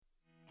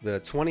the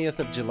 20th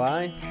of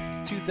July,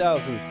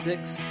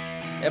 2006,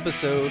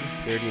 episode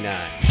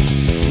 39.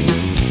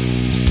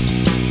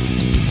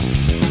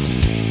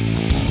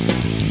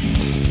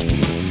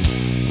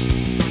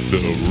 The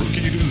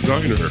Rookie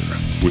Designer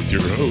with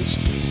your host,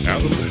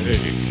 Adam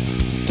Hay.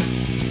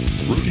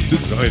 Rookie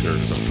Designer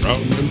is a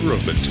proud member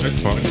of the Tech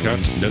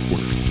Podcast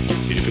Network.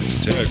 If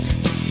it's tech,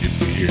 it's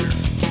here.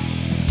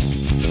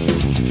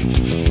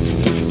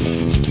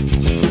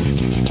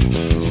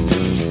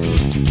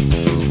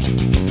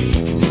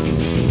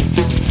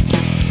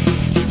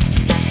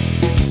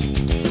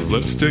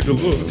 Let's take a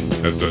look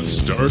at the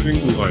starting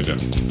lineup.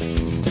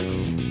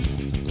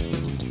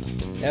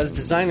 As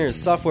designers,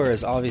 software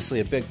is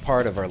obviously a big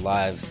part of our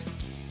lives.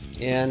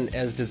 And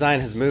as design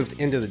has moved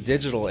into the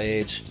digital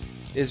age,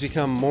 it has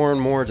become more and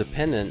more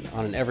dependent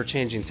on an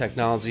ever-changing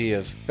technology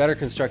of better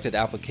constructed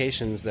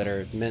applications that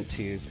are meant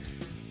to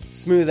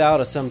smooth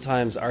out a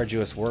sometimes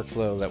arduous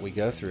workflow that we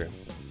go through.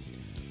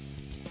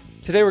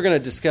 Today we're going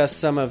to discuss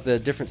some of the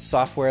different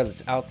software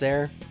that's out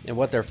there and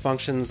what their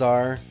functions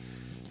are,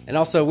 and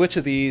also which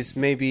of these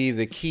may be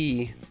the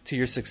key to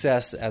your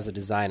success as a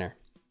designer.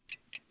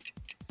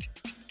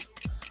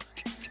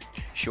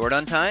 Short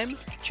on time?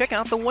 Check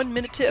out the 1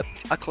 Minute Tip,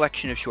 a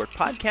collection of short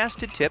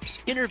podcasted tips,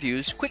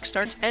 interviews, quick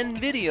starts, and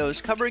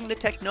videos covering the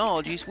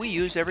technologies we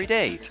use every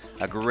day.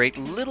 A great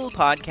little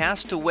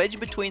podcast to wedge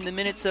between the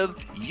minutes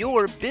of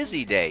your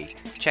busy day.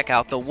 Check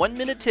out the 1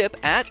 Minute Tip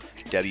at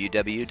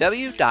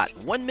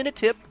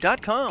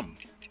www.oneminutetip.com.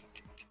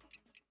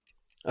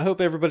 I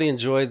hope everybody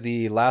enjoyed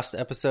the last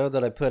episode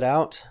that I put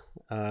out.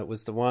 It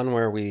was the one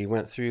where we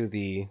went through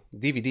the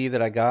DVD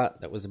that I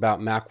got that was about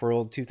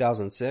Macworld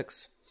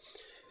 2006.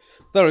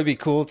 Thought it would be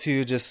cool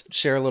to just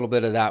share a little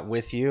bit of that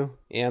with you,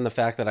 and the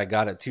fact that I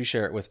got it to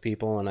share it with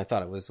people, and I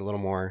thought it was a little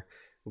more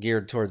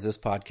geared towards this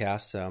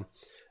podcast. So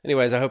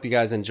anyways, I hope you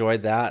guys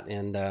enjoyed that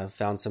and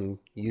found some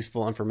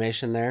useful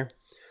information there.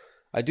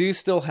 I do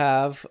still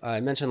have, I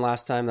mentioned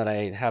last time that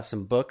I have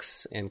some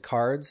books and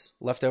cards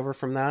left over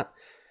from that.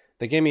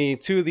 They gave me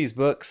 2 of these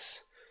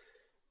books.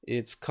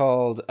 It's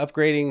called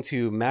Upgrading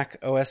to Mac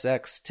OS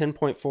X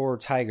 10.4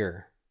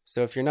 Tiger.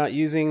 So if you're not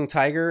using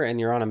Tiger and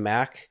you're on a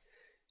Mac,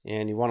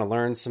 and you want to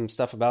learn some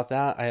stuff about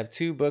that, I have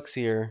 2 books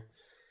here,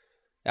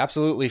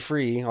 absolutely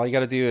free. All you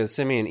got to do is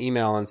send me an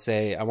email and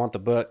say, I want the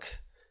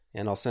book,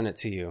 and I'll send it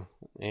to you.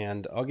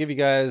 And I'll give you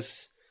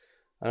guys,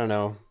 I don't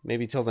know,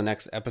 maybe till the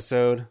next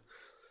episode.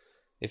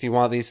 If you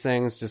want these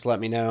things, just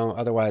let me know.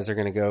 Otherwise, they're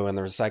going to go in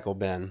the recycle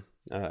bin.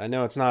 I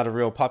know it's not a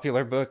real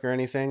popular book or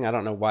anything. I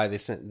don't know why they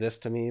sent this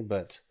to me,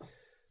 but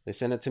they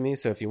sent it to me.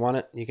 So if you want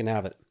it, you can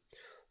have it.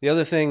 The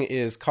other thing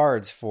is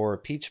cards for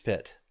Peach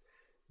Pit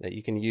that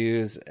you can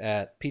use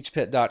at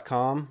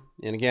peachpit.com.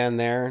 And again,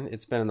 there,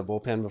 it's been in the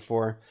bullpen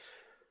before.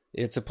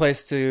 It's a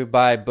place to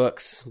buy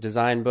books,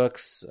 design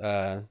books,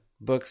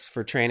 books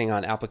for training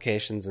on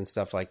applications and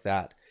stuff like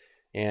that.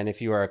 And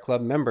if you are a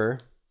club member,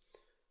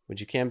 which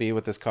you can be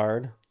with this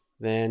card,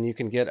 then you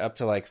can get up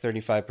to like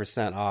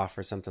 35% off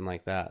or something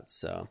like that.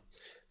 So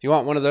if you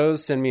want one of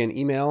those, send me an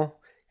email,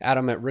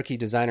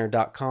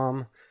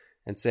 adam@rookiedesigner.com,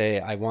 and say,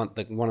 I want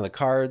one of the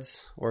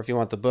cards. Or if you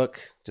want the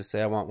book, just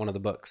say, I want one of the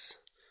books,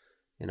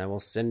 and I will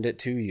send it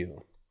to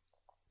you.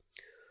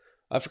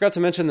 I forgot to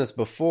mention this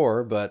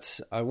before, but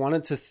I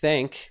wanted to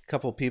thank a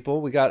couple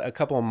people. We got a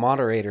couple of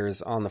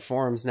moderators on the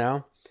forums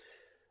now.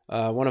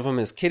 One of them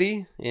is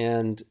Kitty,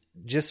 and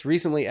just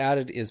recently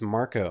added is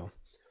Marco.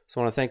 So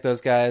I want to thank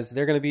those guys.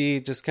 They're going to be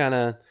just kind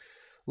of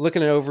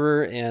looking it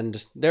over,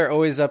 and they're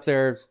always up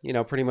there,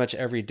 pretty much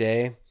every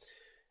day.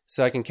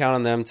 So I can count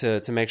on them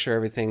to make sure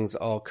everything's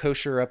all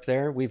kosher up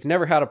there. We've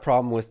never had a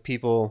problem with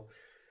people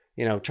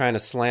trying to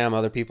slam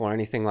other people or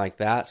anything like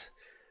that.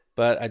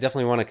 But I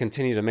definitely want to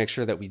continue to make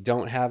sure that we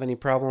don't have any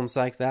problems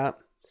like that.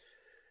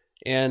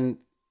 And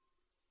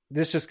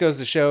this just goes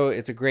to show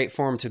it's a great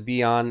forum to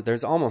be on.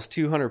 There's almost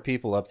 200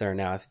 people up there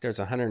now. I think there's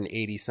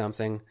 180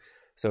 something.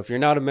 So if you're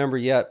not a member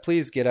yet,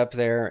 please get up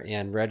there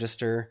and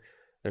register.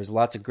 There's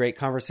lots of great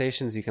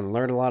conversations. You can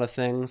learn a lot of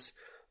things.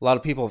 A lot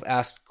of people have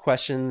asked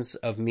questions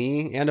of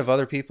me and of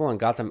other people and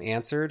got them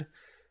answered.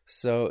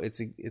 So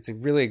it's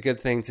really a good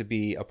thing to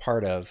be a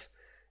part of.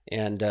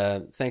 And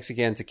thanks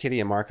again to Kitty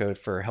and Marco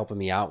for helping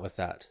me out with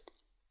that.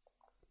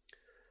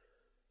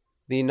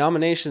 The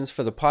nominations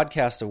for the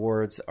podcast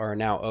awards are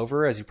now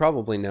over, as you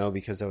probably know,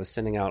 because I was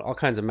sending out all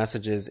kinds of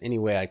messages any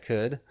way I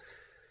could.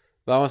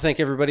 But I want to thank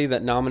everybody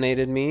that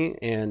nominated me,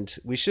 and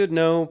we should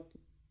know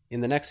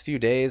in the next few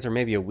days or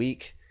maybe a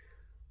week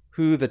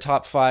who the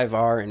top 5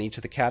 are in each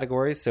of the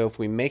categories. So if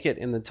we make it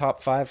in the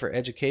top 5 for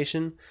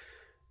education,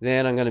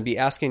 then I'm going to be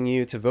asking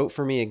you to vote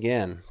for me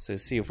again, so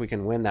see if we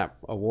can win that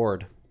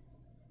award.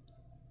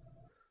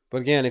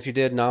 But again, if you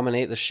did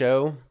nominate the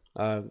show,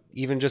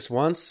 even just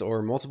once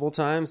or multiple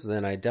times,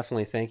 then I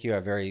definitely thank you. I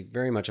very,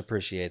 very much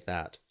appreciate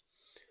that.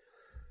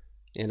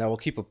 And I will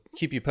keep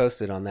you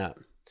posted on that.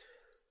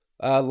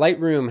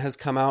 Lightroom has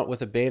come out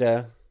with a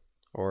beta,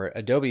 or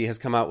Adobe has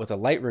come out with a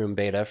Lightroom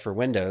beta for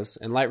Windows.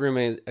 And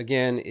Lightroom,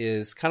 again,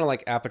 is kind of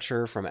like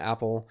Aperture from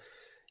Apple.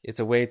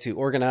 It's a way to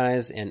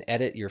organize and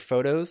edit your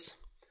photos.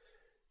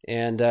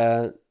 And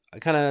I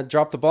kind of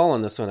dropped the ball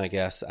on this one, I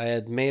guess. I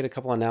had made a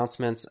couple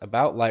announcements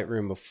about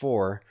Lightroom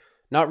before,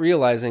 not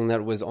realizing that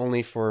it was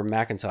only for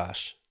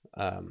Macintosh.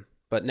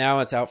 But now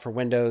it's out for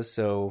Windows,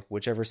 so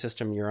whichever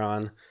system you're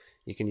on,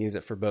 you can use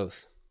it for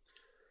both.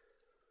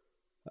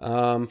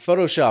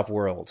 Photoshop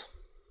World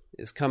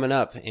is coming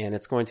up, and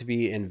it's going to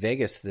be in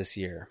Vegas this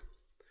year.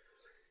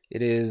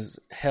 It is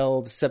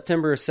held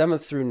September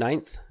 7th through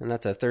 9th, and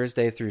that's a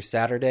Thursday through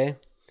Saturday.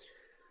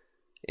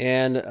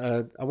 And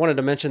I wanted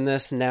to mention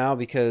this now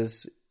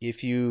because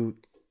if you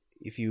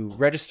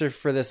register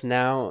for this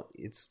now,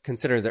 it's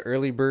considered the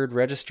early bird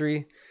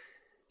registry,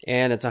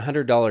 and it's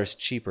 $100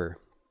 cheaper.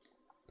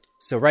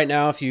 So right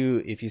now, if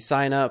you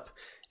sign up,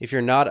 if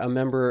you're not a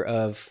member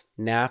of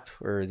NAP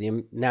or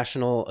the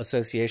National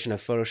Association of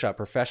Photoshop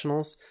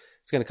Professionals,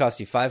 it's going to cost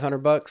you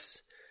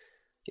 $500.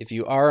 If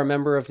you are a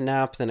member of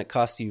NAP, then it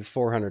costs you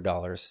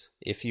 $400.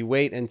 If you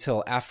wait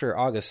until after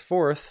August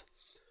 4th,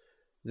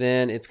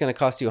 then it's going to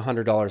cost you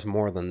 $100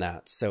 more than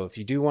that. So if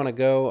you do want to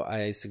go,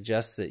 I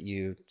suggest that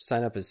you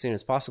sign up as soon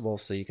as possible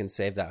so you can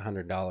save that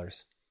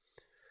 $100.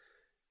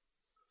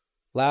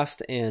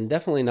 Last and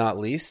definitely not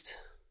least,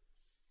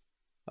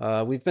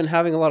 we've been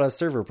having a lot of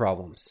server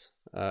problems.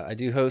 I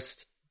do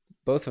host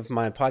both of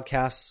my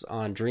podcasts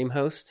on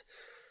DreamHost.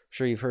 I'm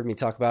sure you've heard me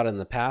talk about it in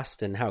the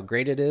past and how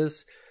great it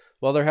is.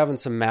 Well, they're having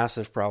some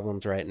massive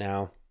problems right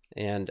now.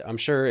 And I'm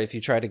sure if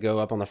you try to go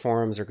up on the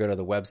forums or go to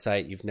the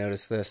website, you've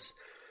noticed this.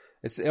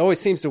 It always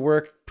seems to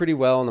work pretty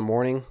well in the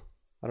morning.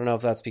 I don't know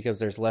if that's because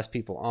there's less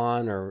people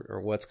on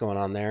or what's going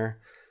on there.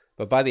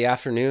 But by the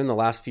afternoon, the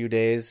last few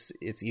days,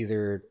 it's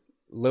either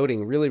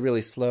loading really,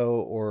 really slow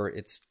or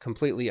it's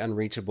completely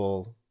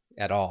unreachable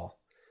at all.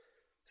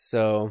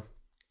 So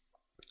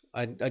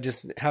I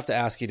just have to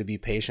ask you to be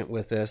patient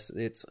with this.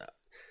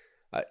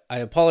 I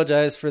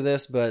apologize for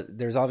this, but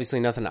there's obviously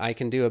nothing I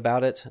can do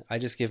about it. I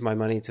just give my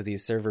money to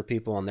these server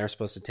people and they're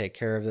supposed to take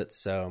care of it.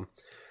 So,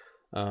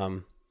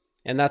 and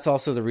that's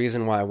also the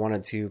reason why I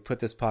wanted to put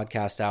this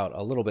podcast out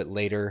a little bit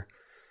later.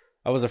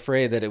 I was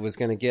afraid that it was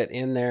going to get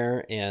in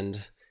there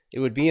and it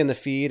would be in the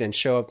feed and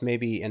show up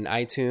maybe in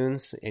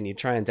iTunes, and you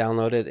try and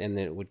download it and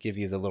it would give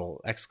you the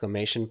little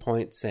exclamation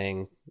point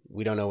saying,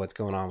 we don't know what's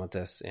going on with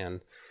this.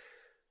 And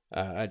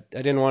I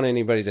didn't want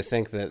anybody to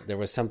think that there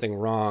was something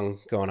wrong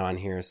going on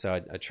here.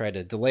 So I tried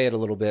to delay it a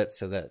little bit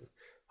so that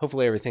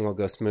hopefully everything will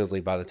go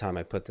smoothly by the time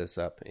I put this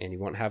up and you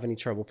won't have any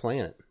trouble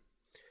playing it.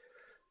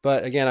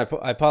 But again,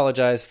 I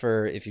apologize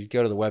for if you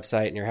go to the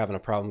website and you're having a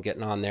problem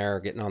getting on there or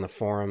getting on the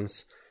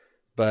forums,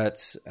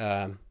 but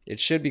it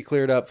should be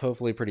cleared up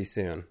hopefully pretty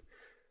soon.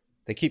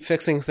 They keep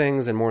fixing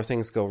things and more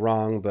things go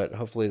wrong, but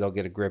hopefully they'll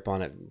get a grip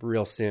on it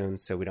real soon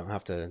so we don't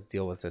have to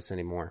deal with this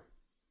anymore.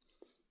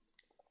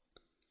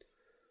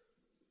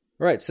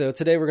 All right, so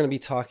today we're going to be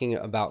talking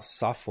about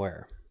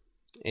software.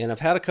 And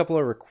I've had a couple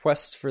of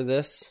requests for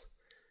this,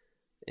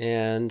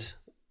 and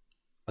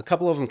a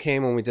couple of them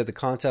came when we did the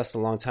contest a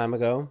long time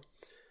ago.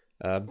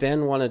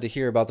 Ben wanted to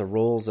hear about the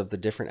roles of the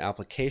different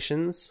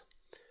applications.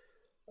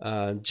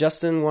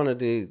 Justin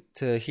wanted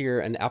to hear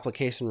an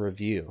application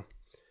review.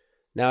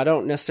 Now, I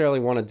don't necessarily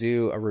want to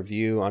do a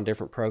review on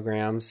different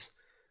programs,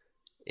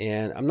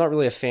 and I'm not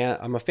really a fan.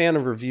 I'm a fan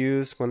of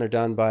reviews when they're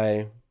done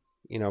by,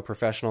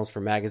 professionals for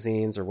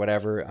magazines or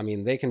whatever. I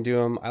mean, they can do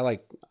them. I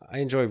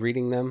enjoy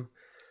reading them,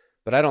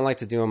 but I don't like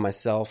to do them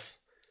myself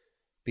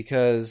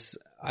because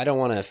I don't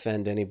want to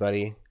offend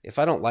anybody. If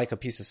I don't like a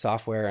piece of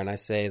software and I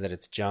say that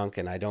it's junk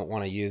and I don't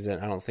want to use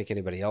it, I don't think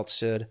anybody else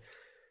should,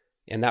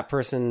 and that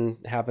person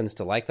happens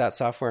to like that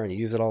software and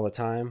use it all the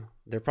time,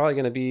 they're probably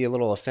going to be a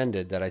little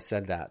offended that I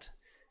said that.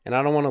 And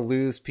I don't want to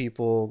lose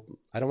people.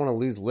 I don't want to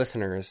lose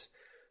listeners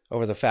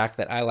over the fact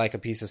that I like a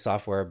piece of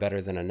software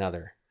better than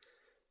another.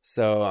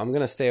 So I'm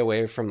going to stay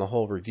away from the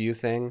whole review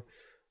thing.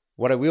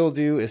 What I will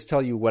do is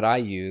tell you what I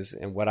use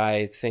and what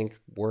I think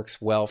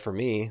works well for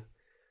me.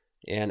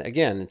 And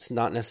again, it's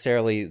not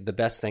necessarily the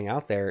best thing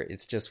out there.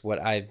 It's just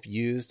what I've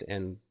used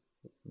and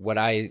what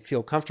I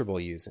feel comfortable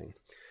using.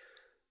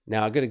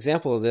 Now, a good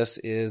example of this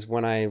is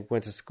when I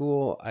went to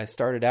school, I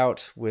started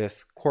out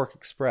with Quark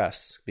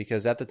Express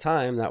because at the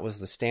time that was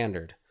the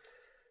standard.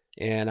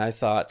 And I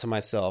thought to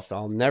myself,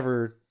 I'll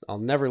never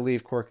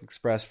leave Quark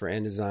Express for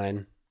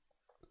InDesign.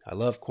 I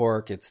love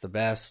Quark, it's the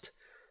best,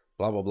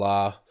 blah, blah,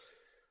 blah.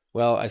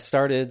 Well,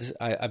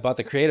 I bought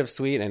the Creative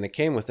Suite and it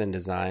came with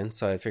InDesign,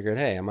 so I figured,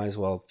 hey, I might as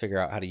well figure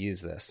out how to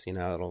use this.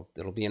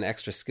 It'll be an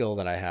extra skill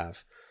that I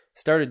have.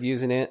 Started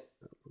using it,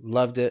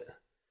 loved it.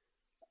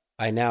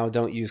 I now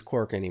don't use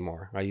Quark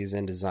anymore. I use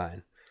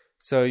InDesign.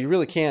 So you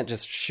really can't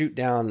just shoot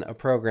down a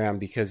program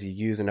because you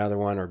use another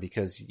one or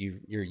because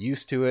you're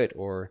used to it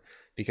or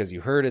because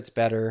you heard it's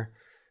better.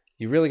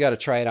 You really got to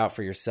try it out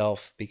for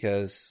yourself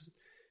because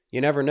you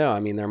never know. I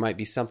mean, there might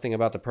be something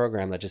about the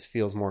program that just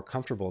feels more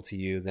comfortable to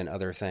you than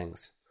other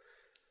things.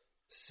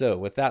 So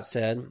with that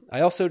said,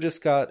 I also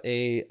just got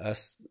a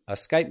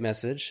Skype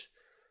message.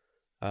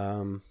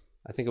 I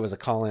think it was a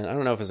call-in. I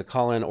don't know if it was a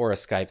call-in or a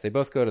Skype. They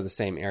both go to the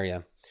same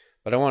area.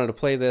 But I wanted to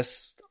play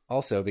this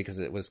also because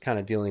it was kind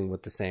of dealing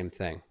with the same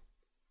thing.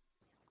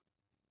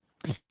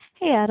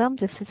 Hey Adam,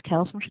 this is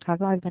Kel from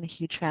Chicago. I've been a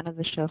huge fan of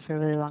the show for a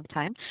really long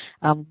time.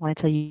 Want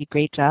to tell you,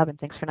 great job, and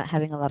thanks for not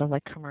having a lot of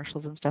like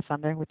commercials and stuff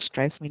on there, which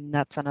drives me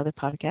nuts on other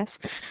podcasts.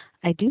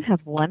 I do have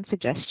one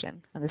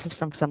suggestion, and this is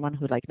from someone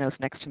who like knows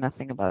next to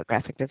nothing about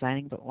graphic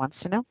designing but wants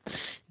to know.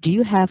 Do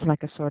you have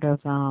like a sort of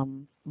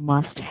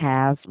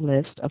must-have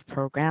list of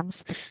programs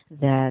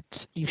that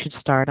you should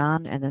start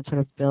on and then sort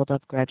of build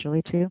up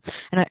gradually to?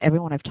 I know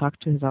everyone I've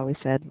talked to has always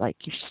said like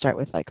you should start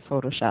with like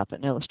Photoshop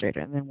and Illustrator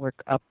and then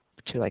work up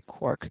to like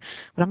Quark,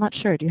 but I'm not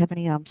sure. Do you have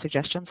any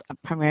suggestions?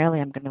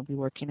 Primarily, I'm going to be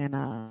working in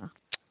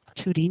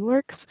 2D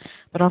works,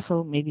 but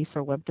also maybe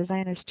for web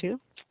designers too.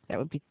 That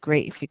would be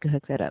great if you could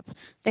hook that up.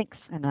 Thanks,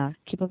 and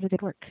keep up the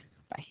good work.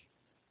 Bye.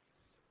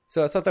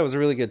 So I thought that was a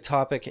really good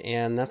topic,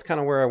 and that's kind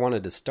of where I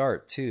wanted to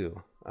start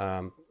too.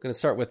 I'm going to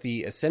start with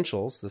the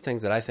essentials, the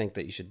things that I think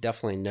that you should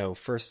definitely know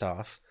first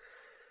off.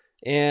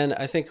 And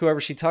I think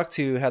whoever she talked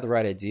to had the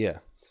right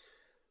idea.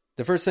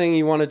 The first thing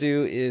you want to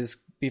do is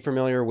be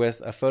familiar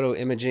with a photo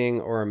imaging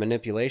or a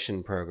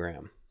manipulation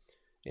program.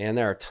 And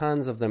there are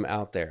tons of them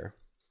out there.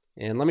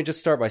 And let me just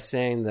start by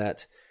saying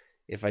that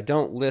if I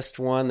don't list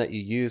one that you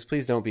use,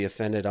 please don't be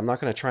offended. I'm not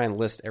going to try and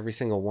list every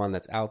single one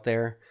that's out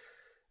there.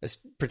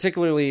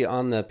 Particularly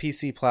on the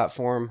PC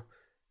platform,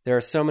 there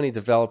are so many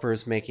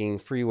developers making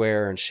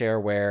freeware and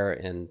shareware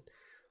and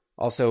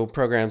also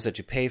programs that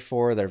you pay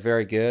for that are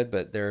very good,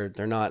 but they're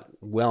not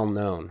well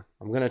known.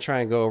 I'm going to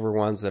try and go over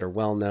ones that are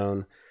well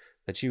known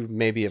that you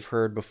maybe have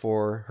heard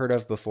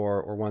of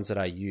before, or ones that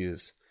I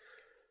use.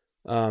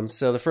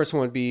 So the first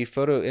one would be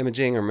photo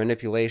imaging or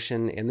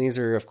manipulation, and these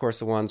are, of course,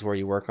 the ones where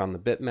you work on the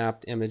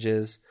bitmapped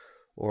images,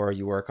 or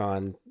you work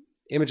on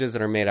images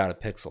that are made out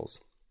of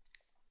pixels.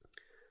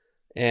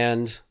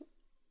 And,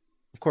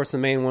 of course, the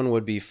main one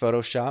would be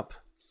Photoshop.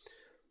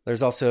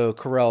 There's also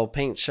Corel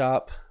Paint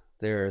Shop.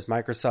 There's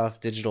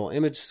Microsoft Digital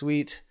Image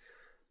Suite,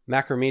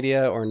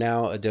 Macromedia, or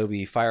now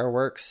Adobe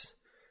Fireworks.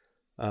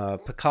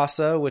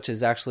 Picasa, which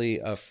is actually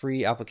a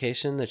free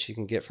application that you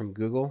can get from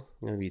Google.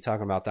 I'm going to be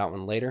talking about that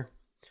one later.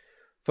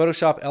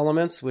 Photoshop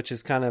Elements, which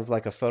is kind of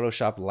like a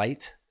Photoshop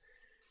Lite.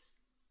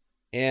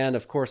 And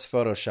of course,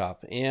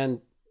 Photoshop.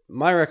 And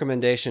my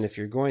recommendation, if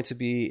you're going to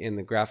be in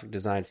the graphic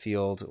design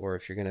field, or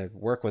if you're going to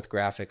work with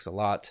graphics a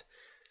lot,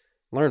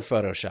 learn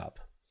Photoshop.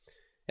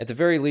 At the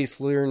very least,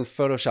 learn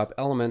Photoshop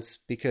Elements,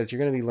 because you're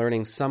going to be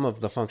learning some of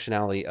the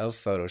functionality of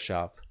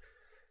Photoshop.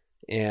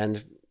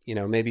 And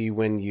maybe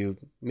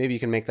you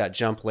can make that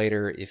jump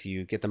later if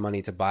you get the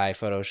money to buy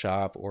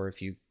Photoshop, or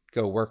if you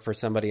go work for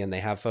somebody and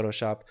they have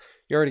Photoshop,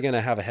 you're already going to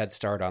have a head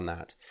start on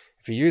that.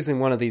 If you're using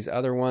one of these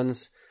other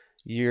ones,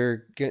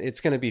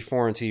 it's going to be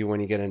foreign to you when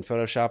you get in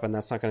Photoshop, and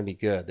that's not going to be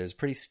good. There's a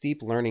pretty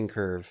steep learning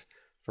curve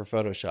for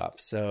Photoshop,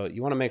 so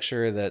you want to make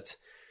sure that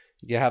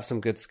you have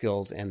some good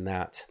skills in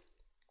that.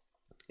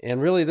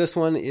 And really, this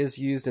one is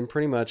used in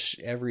pretty much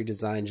every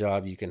design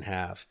job you can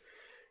have.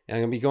 And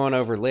I'm going to be going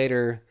over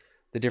later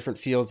the different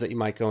fields that you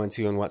might go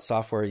into and what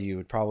software you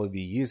would probably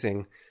be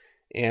using.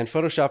 And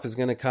Photoshop is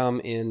going to come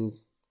in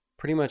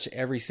pretty much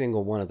every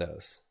single one of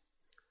those.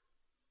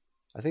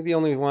 I think the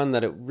only one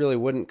that it really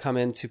wouldn't come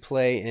into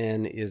play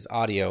in is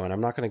audio, and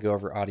I'm not going to go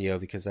over audio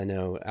because I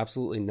know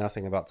absolutely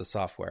nothing about the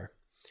software.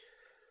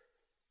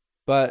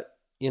 But,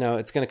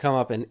 it's going to come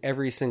up in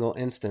every single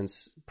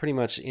instance, pretty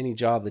much any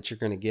job that you're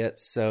going to get.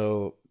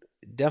 So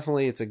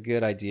definitely it's a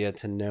good idea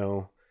to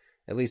know,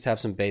 at least have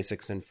some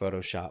basics in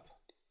Photoshop.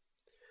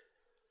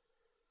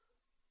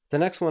 The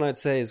next one I'd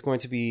say is going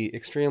to be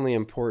extremely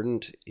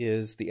important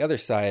is the other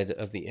side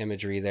of the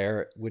imagery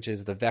there, which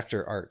is the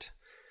vector art.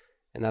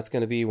 And that's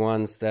going to be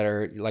ones that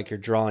are like your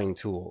drawing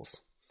tools.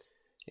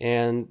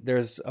 And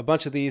there's a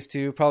bunch of these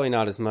too, probably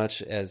not as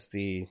much as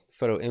the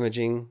photo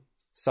imaging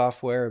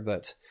software,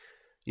 but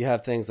you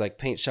have things like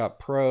Paint Shop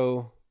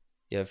Pro,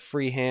 you have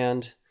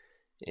Freehand,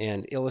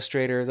 and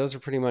Illustrator. Those are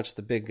pretty much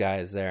the big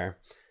guys there.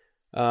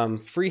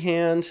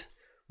 Freehand,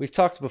 we've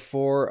talked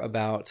before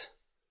about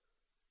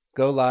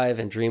Go Live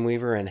and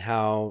Dreamweaver and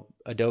how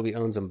Adobe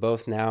owns them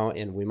both now,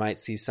 and we might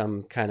see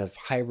some kind of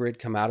hybrid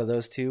come out of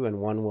those two and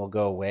one will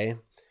go away.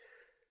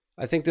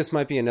 I think this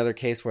might be another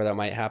case where that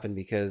might happen,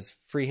 because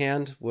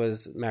Freehand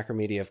was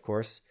Macromedia, of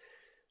course,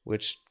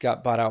 which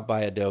got bought out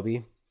by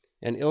Adobe,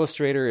 and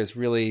Illustrator is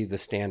really the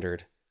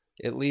standard,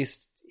 at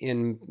least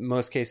in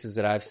most cases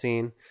that I've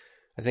seen.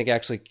 I think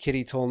actually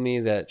Kitty told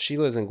me that she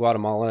lives in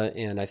Guatemala,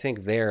 and I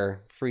think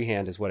there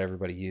Freehand is what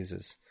everybody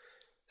uses.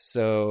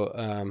 So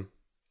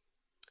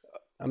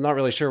I'm not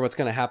really sure what's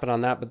going to happen on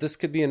that, but this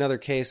could be another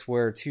case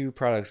where two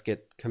products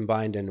get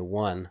combined into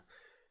one,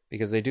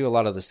 because they do a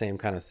lot of the same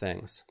kind of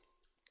things.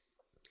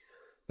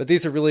 But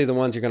these are really the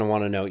ones you're going to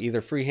want to know,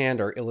 either Freehand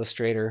or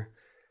Illustrator.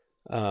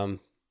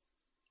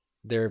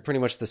 They're pretty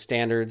much the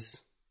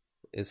standards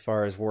as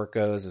far as work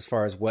goes, as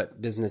far as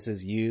what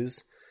businesses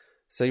use.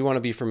 So you want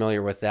to be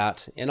familiar with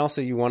that. And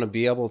also you want to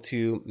be able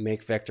to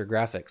make vector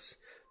graphics.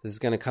 This is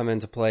going to come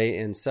into play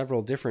in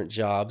several different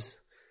jobs.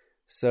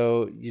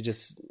 So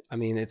it's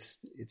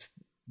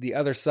the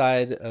other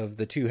side of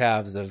the two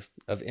halves of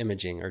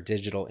imaging, or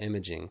digital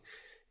imaging.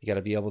 You got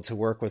to be able to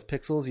work with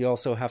pixels. You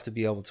also have to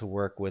be able to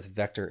work with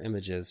vector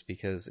images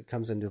because it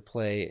comes into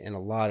play in a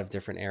lot of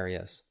different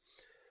areas.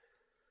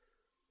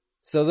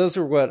 So those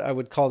are what I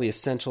would call the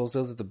essentials.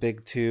 Those are the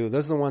big two.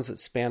 Those are the ones that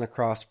span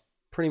across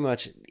pretty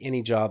much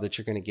any job that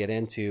you're going to get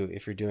into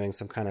if you're doing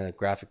some kind of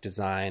graphic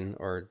design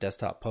or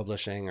desktop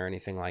publishing or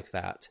anything like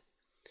that.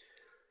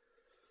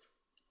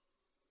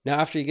 Now,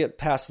 after you get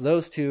past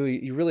those two,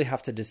 you really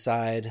have to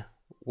decide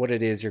what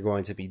it is you're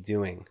going to be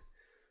doing,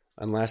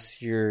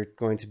 unless you're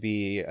going to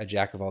be a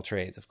jack of all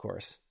trades, of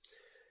course.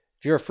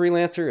 If you're a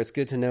freelancer, it's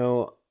good to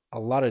know a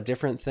lot of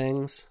different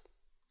things,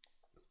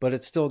 but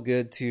it's still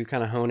good to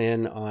kind of hone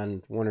in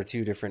on one or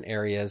two different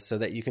areas so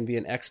that you can be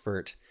an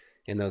expert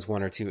in those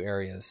one or two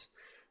areas,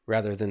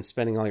 rather than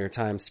spending all your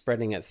time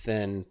spreading it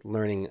thin,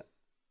 learning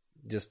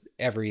just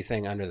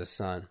everything under the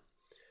sun.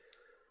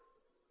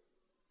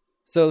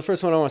 So the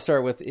first one I want to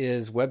start with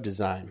is web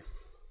design.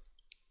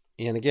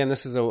 And again,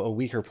 this is a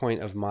weaker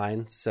point of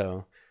mine,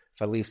 so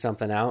if I leave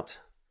something out,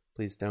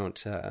 please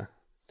don't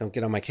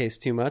get on my case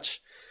too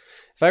much.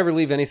 If I ever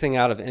leave anything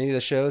out of any of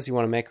the shows, you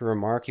want to make a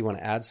remark, you want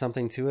to add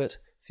something to it,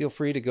 feel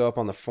free to go up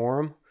on the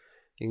forum.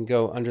 You can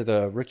go under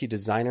the Rookie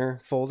Designer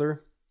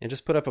folder and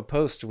just put up a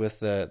post with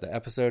the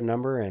episode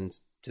number and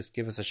just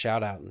give us a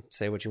shout out and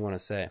say what you want to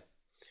say.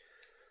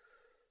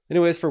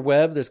 Anyways, for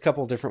web, there's a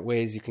couple different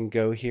ways you can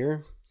go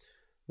here.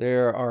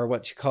 There are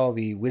what you call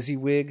the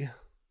WYSIWYG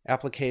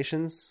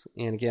applications.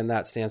 And again,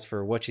 that stands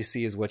for what you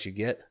see is what you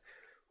get,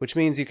 which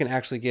means you can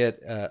actually get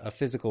a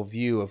physical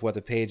view of what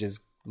the page is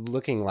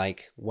looking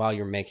like while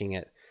you're making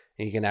it.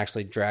 And you can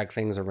actually drag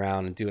things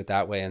around and do it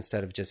that way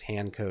instead of just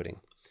hand coding.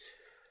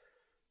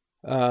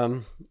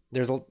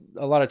 There's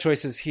a lot of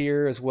choices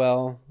here as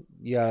well.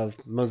 You have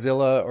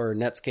Mozilla or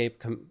Netscape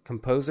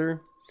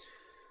Composer.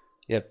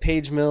 You have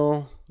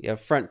PageMill. You have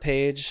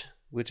FrontPage,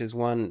 which is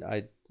one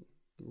I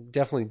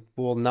definitely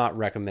will not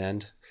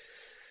recommend.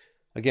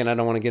 Again, I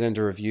don't want to get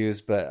into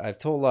reviews,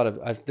 but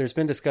there's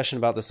been discussion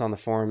about this on the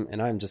forum,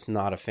 and I'm just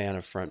not a fan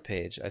of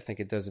FrontPage. I think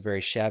it does a very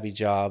shabby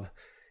job,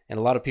 and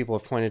a lot of people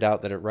have pointed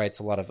out that it writes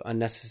a lot of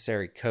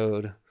unnecessary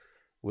code,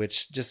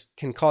 which just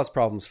can cause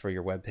problems for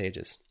your web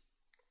pages.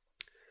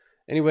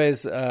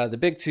 Anyways, the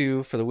big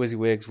two for the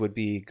WYSIWYGs would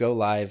be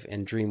GoLive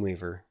and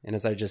Dreamweaver. And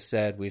as I just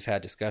said, we've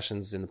had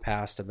discussions in the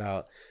past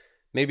about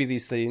maybe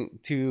these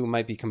two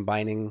might be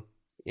combining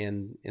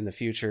in the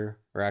future,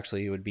 or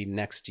actually it would be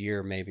next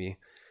year maybe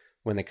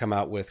when they come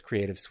out with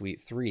Creative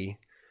Suite 3.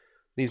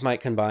 These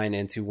might combine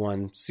into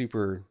one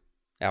super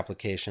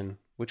application,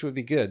 which would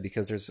be good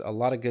because there's a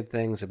lot of good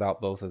things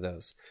about both of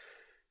those.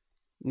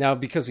 Now,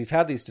 because we've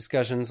had these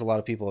discussions, a lot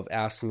of people have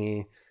asked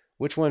me,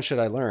 which one should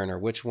I learn, or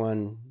which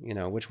one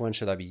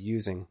should I be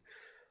using?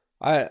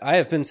 I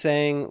have been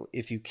saying,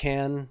 if you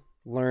can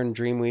learn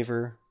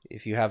Dreamweaver,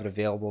 if you have it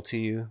available to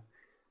you,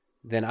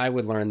 then I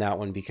would learn that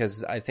one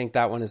because I think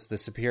that one is the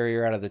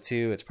superior out of the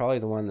two. It's probably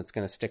the one that's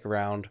going to stick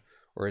around,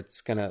 or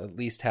it's going to at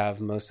least have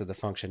most of the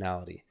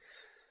functionality.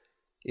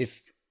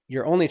 If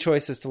your only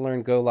choice is to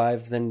learn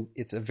GoLive, then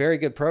it's a very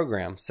good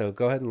program. So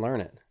go ahead and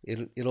learn it.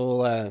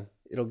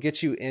 It'll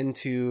get you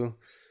into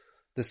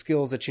the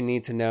skills that you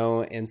need to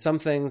know. And some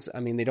things, I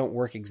mean, they don't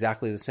work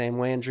exactly the same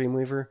way in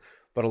Dreamweaver,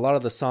 but a lot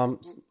of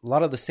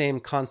the same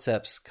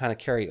concepts kind of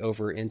carry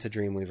over into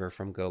Dreamweaver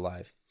from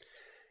GoLive.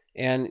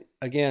 And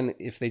again,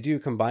 if they do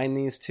combine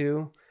these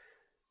two,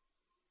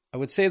 I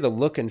would say the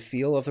look and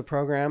feel of the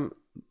program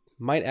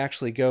might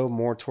actually go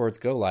more towards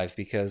GoLive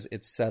because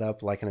it's set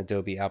up like an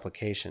Adobe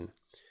application.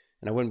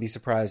 And I wouldn't be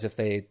surprised if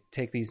they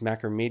take these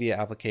Macromedia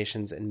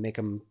applications and make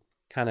them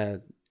kind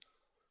of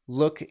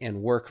look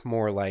and work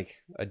more like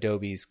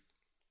Adobe's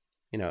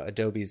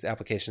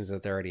applications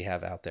that they already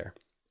have out there.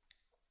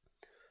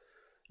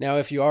 Now,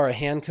 if you are a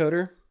hand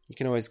coder, you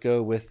can always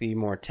go with the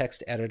more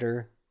text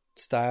editor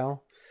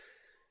style.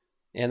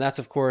 And that's,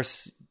 of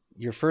course,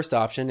 your first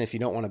option. If you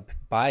don't want to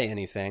buy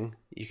anything,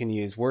 you can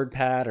use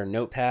WordPad or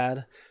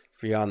Notepad.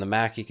 For you on the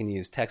Mac, you can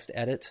use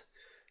TextEdit.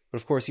 But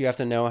of course, you have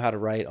to know how to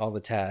write all the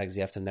tags.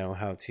 You have to know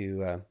how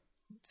to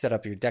set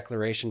up your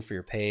declaration for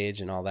your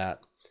page and all that.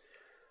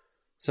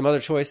 Some other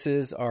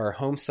choices are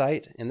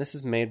HomeSite, and this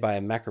is made by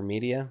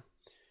Macromedia.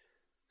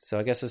 So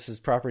I guess this is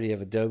property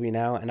of Adobe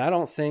now, and I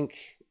don't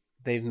think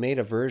they've made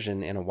a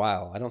version in a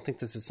while. I don't think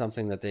this is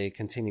something that they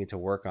continue to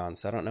work on,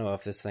 so I don't know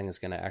if this thing is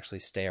going to actually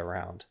stay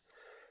around.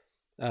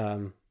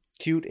 Qt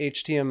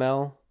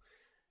HTML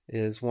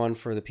is one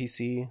for the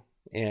PC,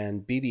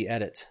 and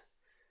BBEdit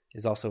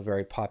is also a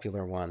very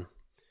popular one.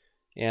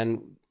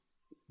 And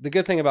the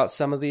good thing about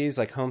some of these,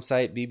 like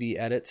HomeSite,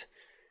 BBEdit,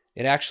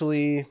 it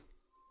actually,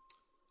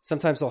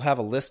 sometimes they'll have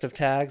a list of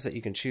tags that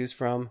you can choose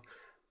from,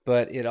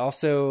 but it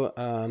also,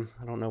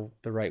 I don't know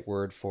the right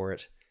word for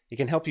it. It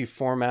can help you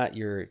format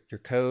your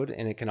code,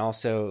 and it can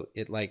also,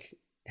 it like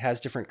has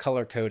different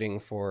color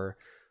coding for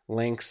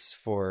links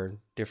for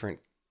different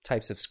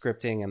types of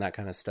scripting and that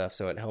kind of stuff.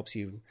 So it helps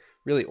you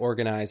really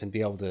organize and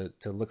be able to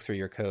look through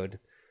your code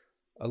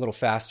a little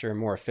faster and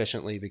more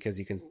efficiently because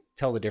you can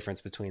tell the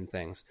difference between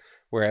things.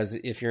 Whereas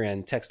if you're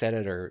in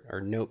TextEdit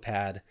or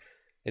Notepad,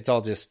 it's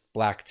all just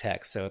black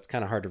text, so it's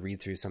kind of hard to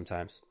read through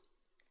sometimes.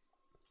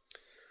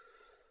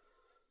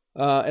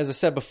 As I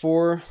said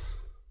before,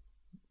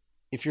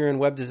 if you're in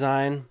web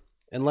design,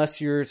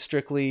 unless you're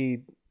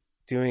strictly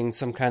doing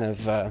some kind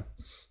of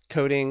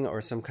coding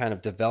or some kind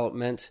of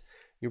development,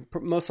 you're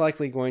most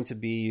likely going to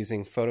be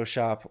using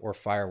Photoshop or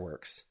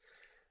Fireworks.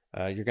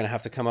 You're going to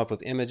have to come up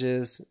with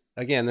images.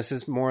 Again, this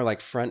is more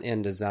like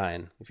front-end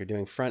design. If you're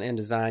doing front-end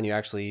design, you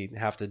actually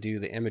have to do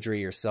the imagery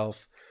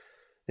yourself.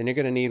 Then you're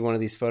going to need one of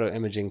these photo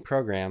imaging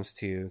programs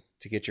to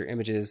get your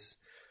images,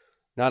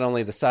 not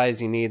only the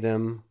size you need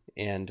them,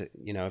 and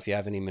if you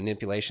have any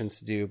manipulations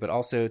to do, but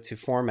also to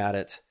format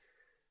it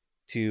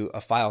to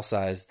a file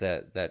size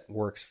that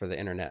works for the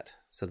internet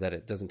so that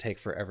it doesn't take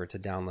forever to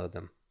download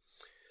them.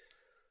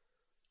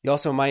 You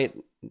also might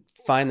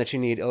find that you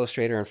need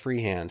Illustrator and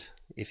Freehand.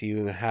 If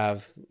you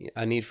have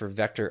a need for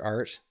vector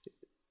art,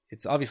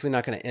 it's obviously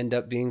not going to end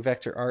up being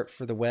vector art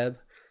for the web.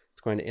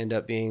 It's going to end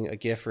up being a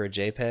GIF or a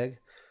JPEG.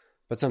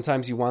 But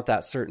sometimes you want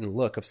that certain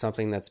look of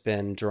something that's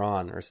been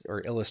drawn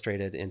or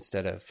illustrated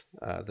instead of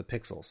the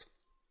pixels.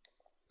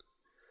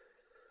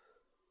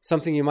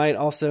 Something you might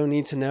also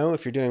need to know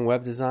if you're doing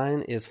web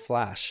design is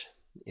Flash.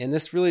 And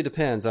this really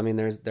depends. I mean,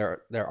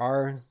 there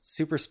are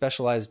super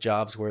specialized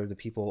jobs where the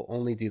people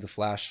only do the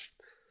Flash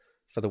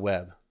for the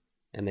web,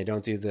 and they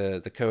don't do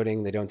the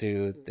coding, they don't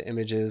do the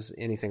images,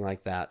 anything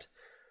like that.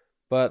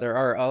 But there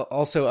are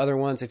also other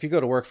ones. If you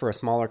go to work for a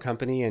smaller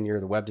company and you're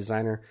the web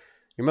designer,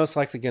 you're most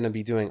likely going to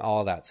be doing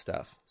all that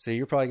stuff. So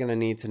you're probably going to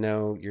need to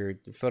know your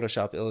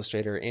Photoshop,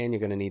 Illustrator, and you're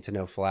going to need to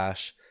know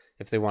Flash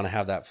if they want to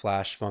have that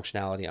Flash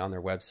functionality on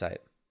their website.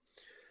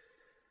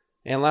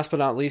 And last but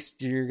not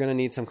least, you're going to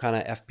need some kind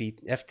of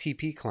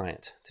FTP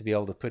client to be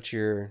able to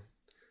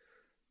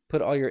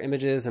put all your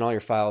images and all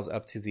your files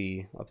up to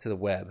the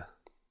web.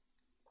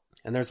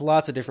 And there's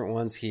lots of different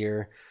ones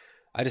here.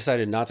 I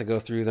decided not to go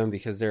through them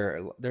because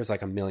there's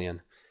like a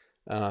million.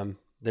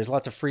 There's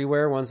lots of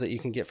freeware ones that you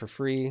can get for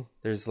free.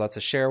 There's lots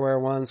of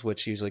shareware ones,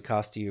 which usually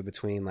cost you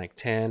between like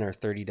 $10 or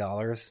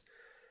 $30.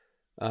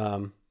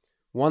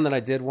 One that I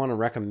did want to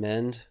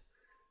recommend,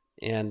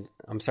 and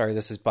I'm sorry,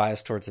 this is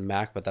biased towards the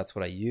Mac, but that's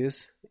what I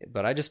use.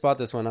 But I just bought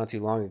this one not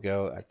too long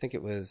ago. I think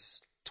it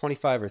was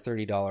 $25 or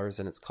 $30,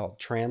 and it's called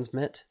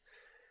Transmit.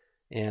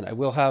 And I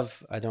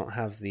don't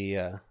have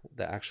the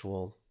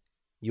actual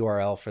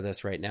URL for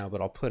this right now, but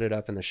I'll put it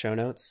up in the show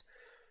notes.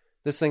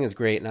 This thing is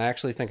great, and I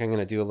actually think I'm going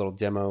to do a little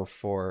demo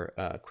for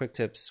quick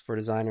tips for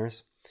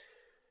designers,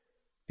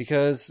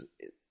 because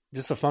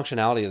just the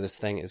functionality of this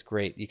thing is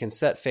great. You can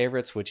set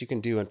favorites, which you can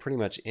do in pretty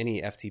much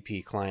any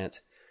FTP client.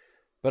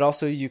 But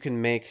also you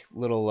can make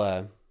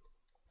little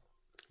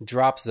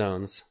drop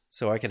zones.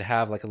 So I could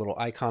have like a little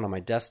icon on my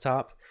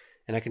desktop,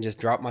 and I can just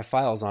drop my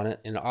files on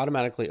it, and it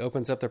automatically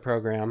opens up the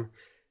program.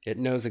 It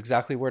knows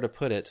exactly where to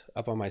put it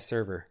up on my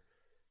server.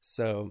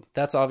 So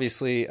that's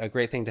obviously a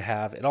great thing to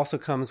have. It also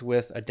comes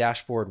with a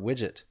dashboard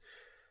widget,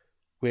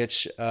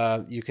 which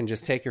you can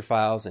just take your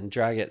files and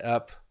drag it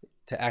up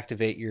to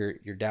activate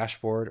your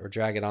dashboard, or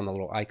drag it on the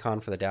little icon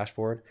for the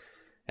dashboard.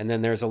 And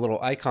then there's a little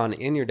icon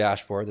in your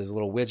dashboard. There's a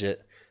little widget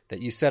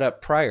that you set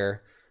up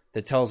prior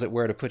that tells it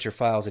where to put your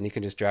files, and you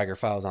can just drag your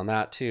files on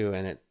that too,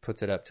 and it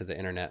puts it up to the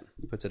internet,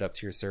 puts it up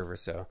to your server.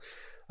 So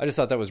I just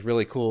thought that was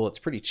really cool. It's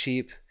pretty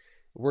cheap.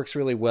 It works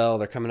really well.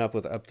 They're coming up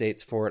with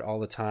updates for it all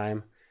the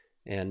time,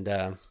 and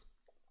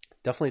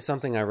definitely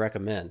something I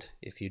recommend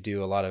if you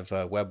do a lot of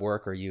web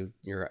work, or you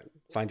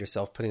find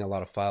yourself putting a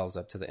lot of files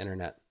up to the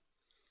internet.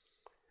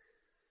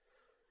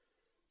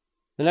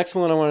 The next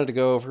one I wanted to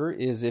go over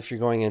is if you're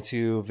going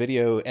into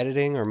video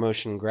editing or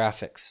motion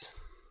graphics.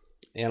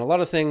 And a lot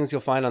of things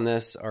you'll find on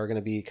this are going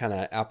to be kind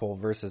of Apple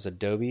versus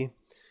Adobe.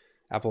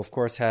 Apple, of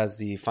course, has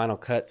the Final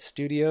Cut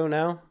Studio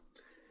now,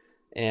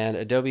 and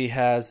Adobe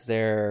has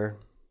their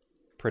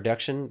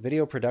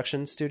video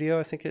production studio,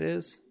 I think it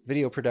is.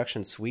 Video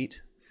production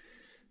suite.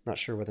 Not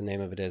sure what the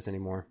name of it is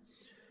anymore.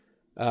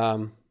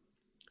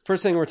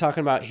 First thing we're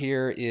talking about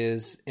here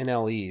is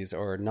NLEs,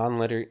 or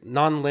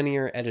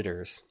nonlinear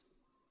editors.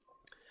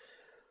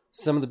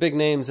 Some of the big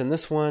names in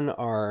this one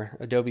are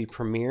Adobe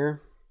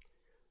Premiere,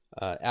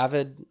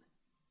 Avid,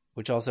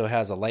 which also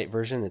has a light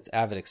version. It's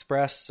Avid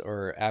Express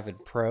or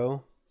Avid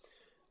Pro.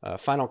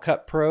 Final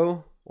Cut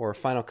Pro or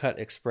Final Cut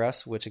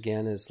Express, which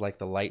again is like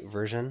the light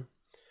version.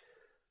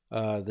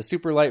 The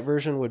super light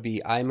version would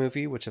be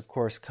iMovie, which of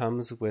course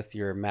comes with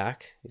your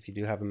Mac if you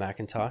do have a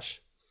Macintosh.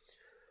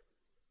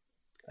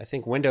 I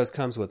think Windows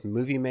comes with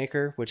Movie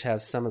Maker, which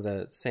has some of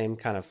the same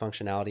kind of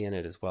functionality in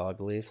it as well, I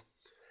believe.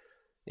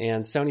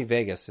 And Sony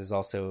Vegas is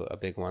also a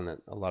big one that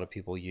a lot of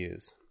people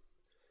use.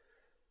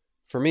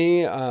 For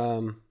me,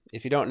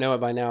 if you don't know it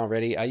by now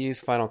already, I use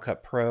Final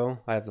Cut Pro.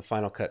 I have the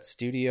Final Cut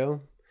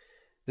Studio.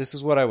 This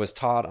is what I was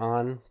taught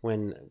on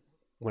when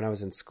I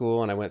was in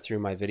school and I went through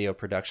my video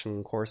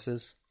production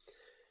courses.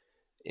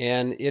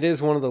 And it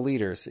is one of the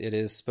leaders. It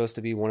is supposed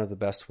to be one of the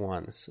best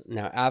ones.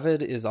 Now,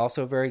 Avid is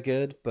also very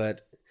good,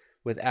 but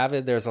with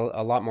Avid, there's a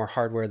lot more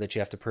hardware that you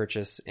have to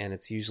purchase, and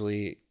it's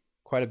usually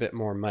quite a bit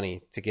more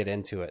money to get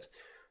into it.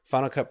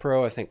 Final Cut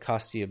Pro, I think,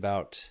 costs you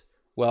about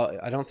Well,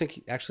 I don't think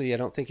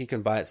you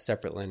can buy it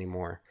separately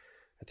anymore.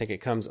 I think it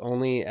comes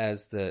only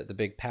as the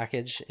big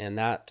package, and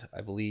that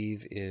I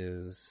believe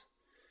is,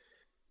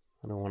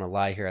 I don't want to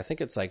lie here, I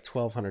think it's like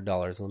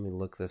 $1,200. Let me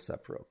look this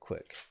up real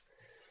quick,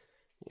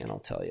 and I'll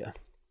tell you.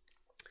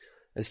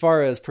 As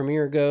far as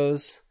Premiere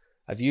goes,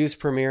 I've used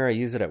Premiere. I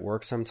use it at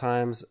work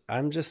sometimes.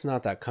 I'm just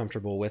not that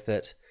comfortable with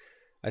it.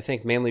 I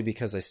think mainly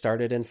because I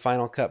started in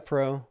Final Cut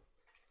Pro.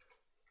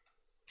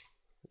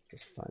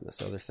 Just find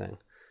this other thing.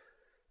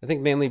 I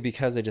think mainly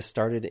because I just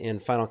started in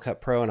Final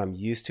Cut Pro and I'm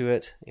used to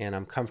it and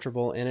I'm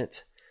comfortable in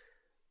it.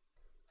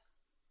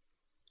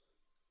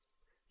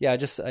 Yeah, I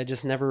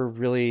just never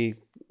really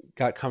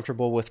got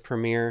comfortable with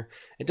Premiere.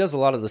 It does a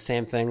lot of the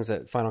same things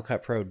that Final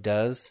Cut Pro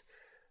does,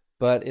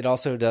 but it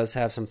also does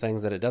have some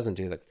things that it doesn't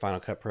do that Final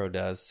Cut Pro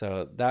does.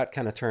 So that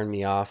kind of turned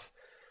me off,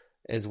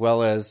 as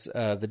well as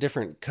the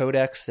different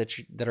codecs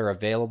that are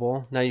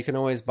available. Now you can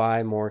always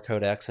buy more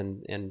codecs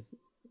and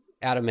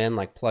add them in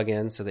like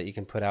plugins so that you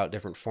can put out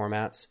different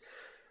formats.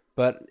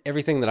 But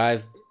everything that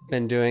I've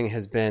been doing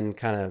has been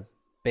kind of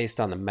based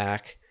on the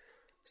Mac.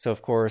 So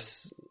of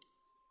course,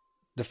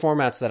 the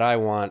formats that I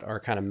want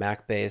are kind of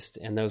Mac based,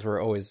 and those were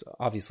always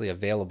obviously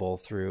available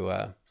through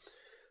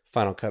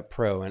Final Cut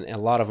Pro, and a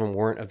lot of them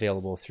weren't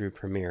available through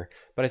Premiere.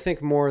 But I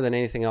think more than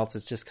anything else,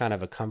 it's just kind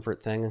of a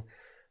comfort thing,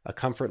 a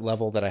comfort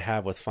level that I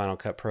have with Final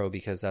Cut Pro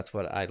because that's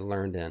what I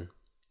learned in.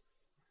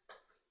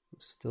 I'm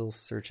still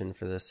searching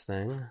for this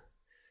thing.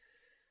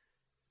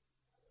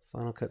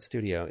 Final Cut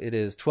Studio. It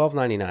is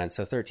 $1,299,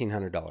 so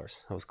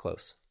 $1,300. I was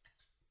close.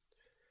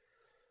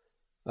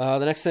 The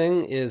next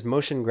thing is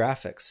motion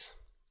graphics,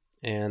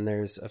 and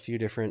there's a few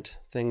different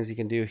things you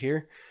can do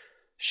here.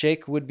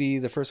 Shake would be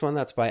the first one.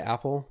 That's by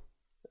Apple.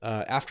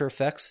 After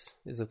Effects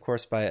is, of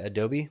course, by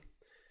Adobe,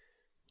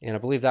 and I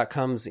believe that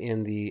comes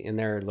in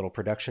their little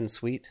production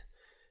suite.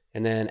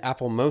 And then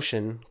Apple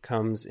Motion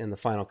comes in the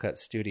Final Cut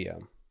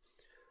Studio.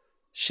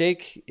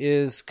 Shake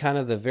is kind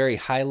of the very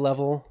high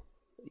level.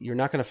 You're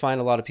not going to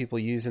find a lot of people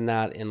using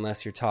that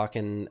unless you're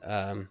talking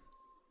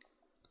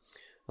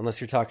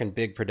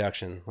big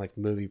production, like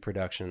movie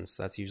productions.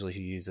 That's usually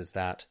who uses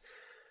that.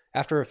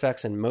 After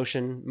Effects and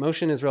Motion.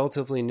 Motion is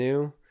relatively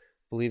new.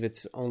 I believe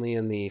it's only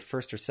in the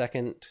first or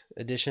second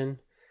edition.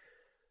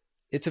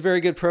 It's a very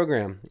good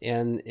program,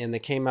 and they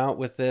came out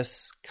with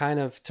this kind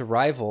of to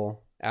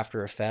rival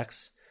After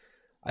Effects.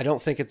 I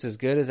don't think it's as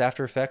good as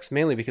After Effects,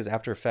 mainly because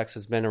After Effects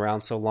has been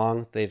around so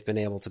long. They've been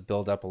able to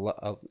build up a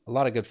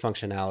lot of good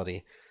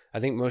functionality. I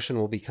think Motion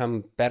will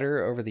become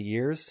better over the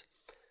years,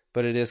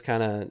 but it is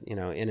kind of,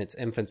 in its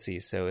infancy,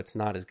 so it's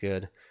not as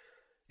good.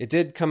 It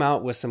did come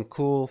out with some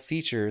cool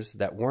features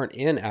that weren't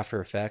in After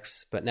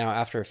Effects, but now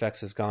After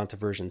Effects has gone to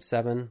version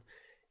 7,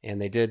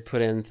 and they did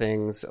put in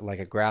things like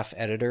a graph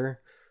editor,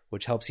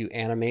 which helps you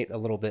animate a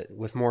little bit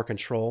with more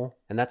control,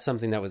 and that's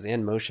something that was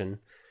in Motion.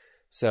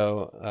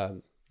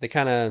 So they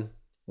kind of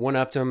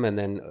one-upped them, and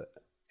then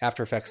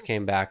After Effects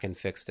came back and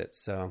fixed it.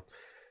 So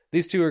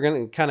these two are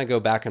going to kind of go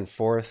back and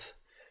forth,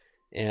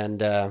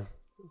 and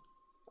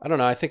I don't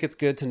know. I think it's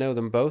good to know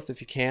them both if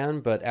you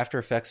can, but After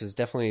Effects is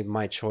definitely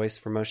my choice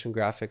for motion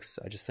graphics.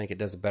 I just think it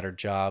does a better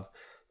job.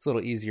 It's a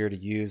little easier to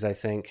use, I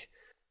think.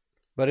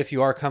 But if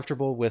you are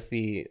comfortable with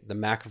the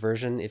Mac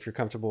version, if you're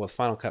comfortable with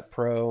Final Cut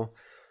Pro,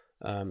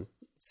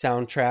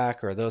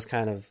 Soundtrack, or those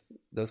kind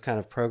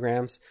of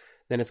programs,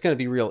 then it's going to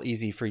be real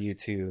easy for you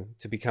to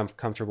become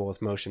comfortable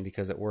with Motion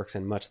because it works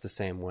in much the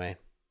same way.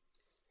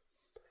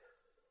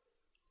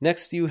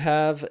 Next, you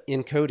have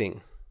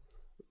encoding.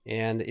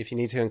 And if you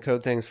need to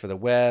encode things for the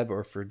web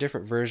or for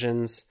different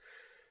versions,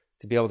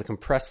 to be able to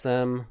compress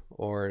them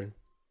or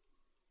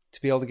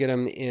to be able to get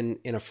them in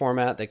a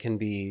format that can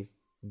be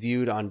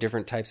viewed on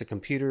different types of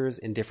computers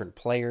in different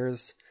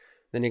players,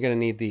 then you're going to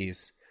need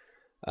these.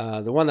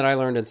 The one that I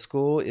learned in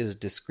school is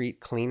Discrete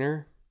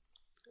Cleaner,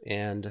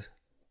 and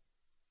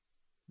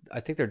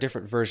I think they're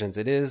different versions.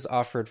 It is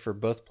offered for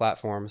both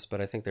platforms, but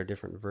I think they're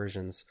different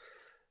versions.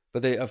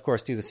 But they, of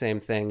course, do the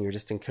same thing. You're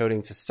just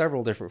encoding to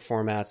several different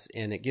formats,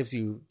 and it gives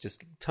you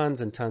just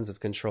tons and tons of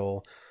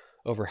control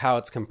over how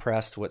it's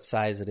compressed, what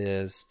size it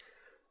is.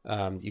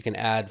 You can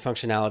add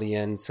functionality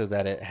in so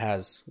that it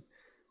has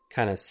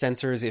kind of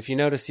sensors. If you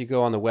notice, you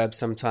go on the web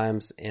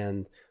sometimes,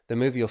 and the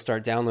movie will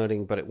start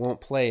downloading, but it won't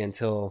play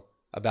until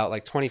about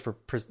like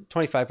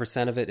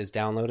 25% of it is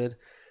downloaded.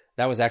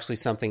 That was actually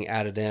something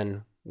added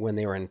in when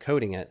they were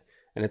encoding it,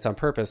 and it's on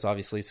purpose,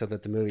 obviously, so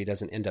that the movie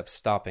doesn't end up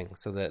stopping,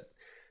 so that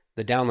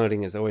the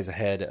downloading is always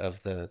ahead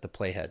of the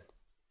playhead.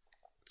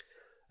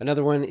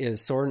 Another one is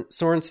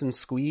Sorensen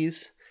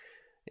Squeeze,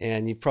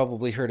 and you've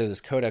probably heard of this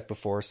codec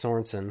before,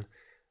 Sorensen.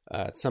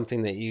 It's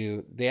something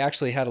that they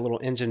actually had a little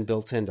engine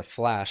built into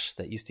Flash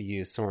that used to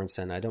use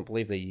Sorensen. I don't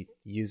believe they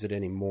use it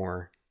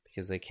anymore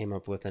because they came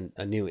up with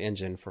a new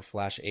engine for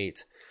Flash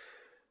 8.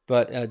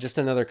 But just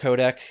another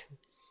codec.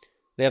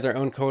 They have their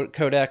own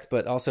codec,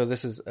 but also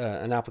this is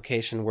an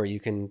application where you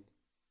can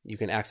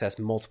access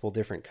multiple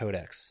different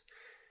codecs.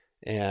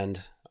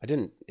 And I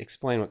didn't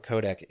explain what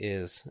codec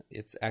is.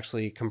 It's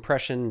actually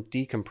compression,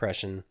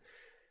 decompression,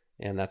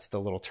 and that's the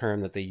little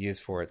term that they use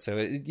for it. So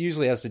it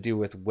usually has to do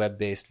with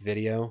web-based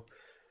video.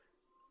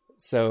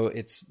 So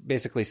it's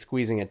basically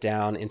squeezing it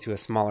down into a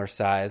smaller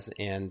size,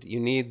 and you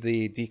need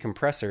the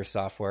decompressor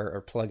software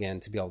or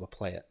plugin to be able to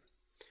play it.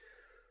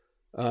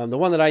 The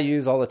one that I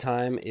use all the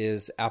time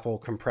is Apple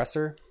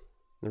Compressor.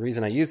 The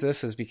reason I use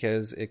this is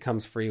because it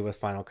comes free with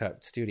Final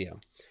Cut Studio.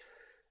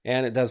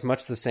 And it does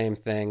much the same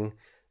thing.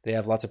 They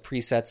have lots of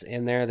presets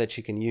in there that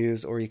you can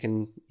use, or you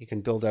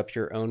can build up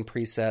your own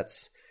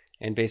presets.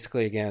 And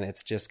basically, again,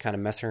 it's just kind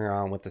of messing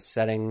around with the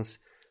settings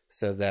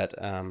so that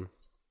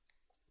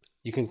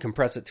you can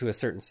compress it to a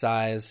certain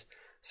size,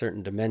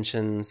 certain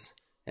dimensions,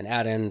 and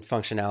add in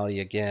functionality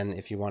again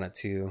if you want it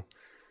to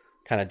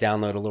kind of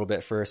download a little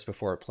bit first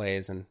before it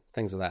plays and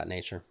things of that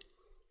nature.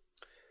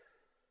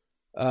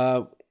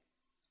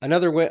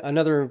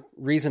 Another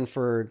reason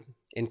for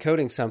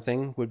encoding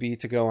something would be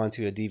to go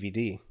onto a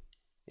DVD.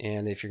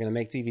 And if you're going to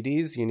make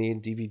DVDs, you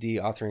need DVD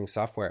authoring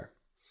software.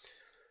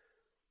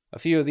 A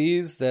few of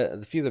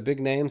the big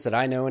names that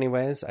I know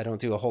anyways, I don't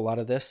do a whole lot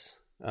of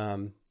this.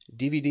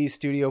 DVD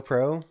Studio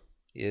Pro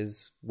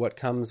is what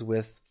comes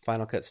with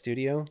Final Cut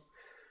Studio.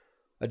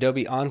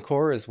 Adobe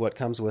Encore is what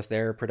comes with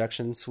their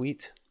production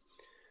suite.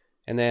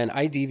 And then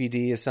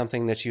iDVD is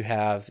something that you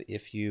have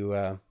if you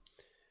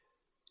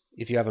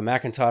have a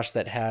Macintosh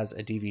that has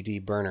a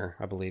DVD burner,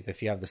 I believe.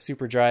 If you have the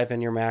super drive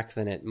in your Mac,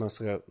 then it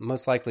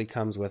most likely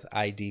comes with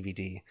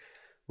iDVD,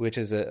 which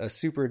is a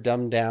super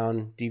dumbed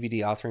down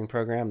DVD authoring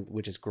program,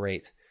 which is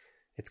great.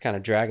 It's kind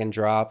of drag and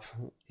drop.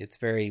 It's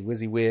very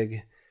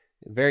WYSIWYG,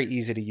 very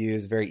easy to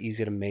use, very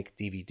easy to make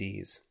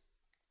DVDs.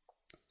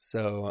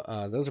 So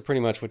those are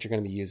pretty much what you're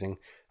going to be using.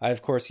 I,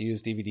 of course,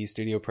 use DVD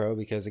Studio Pro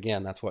because,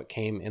 again, that's what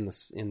came in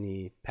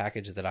the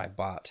package that I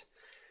bought.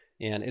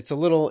 And it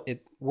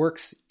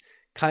works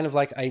kind of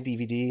like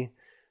iDVD.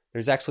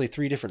 There's actually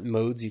 3 different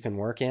modes you can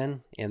work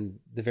in, and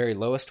the very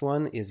lowest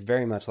one is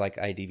very much like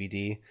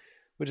iDVD,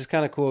 which is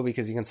kind of cool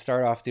because you can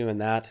start off doing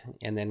that,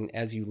 and then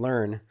as you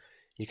learn,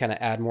 you kind of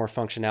add more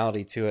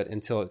functionality to it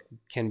until it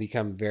can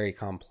become very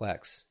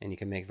complex, and you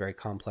can make very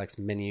complex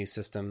menu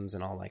systems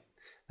and all like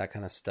that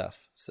kind of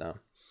stuff. So,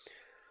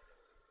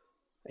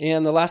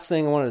 and the last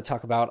thing I wanted to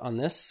talk about on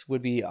this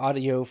would be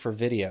audio for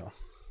video.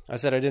 I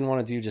said I didn't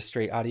want to do just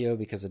straight audio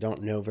because I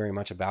don't know very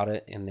much about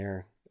it, and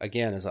there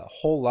again is a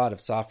whole lot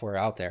of software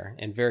out there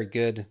and very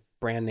good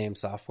brand name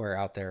software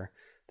out there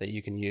that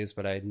you can use,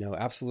 but I know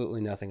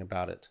absolutely nothing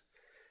about it.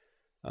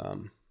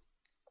 The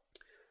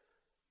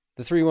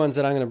 3 ones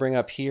that I'm going to bring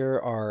up here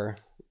are,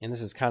 and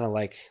this is kind of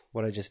like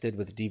what I just did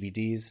with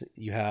DVDs,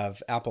 you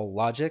have Apple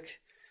Logic,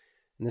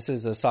 and this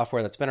is a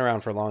software that's been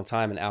around for a long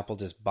time, and Apple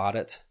just bought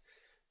it,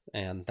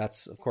 and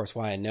that's, of course,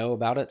 why I know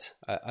about it.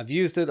 I've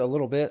used it a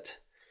little bit,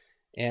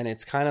 and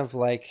it's kind of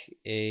like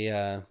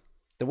the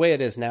way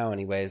it is now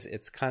anyways,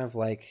 it's kind of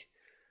like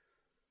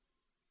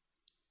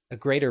a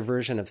greater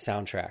version of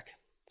Soundtrack.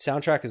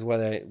 Soundtrack is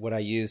what I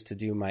use to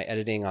do my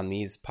editing on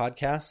these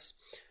podcasts.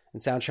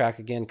 And Soundtrack,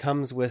 again,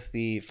 comes with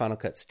the Final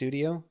Cut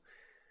Studio.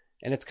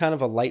 And it's kind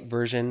of a light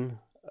version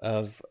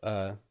of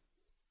a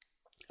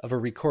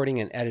recording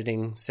and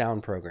editing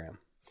sound program.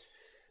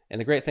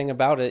 And the great thing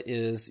about it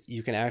is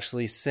you can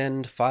actually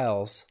send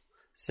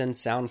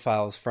sound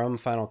files from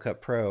Final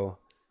Cut Pro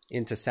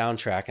into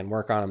Soundtrack and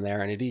work on them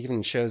there. And it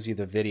even shows you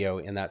the video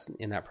in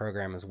that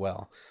program as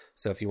well.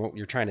 So if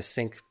you're trying to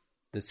sync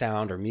the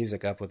sound or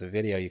music up with the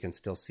video, you can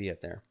still see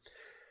it there.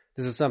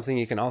 This is something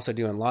you can also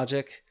do in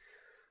Logic.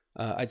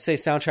 I'd say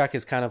Soundtrack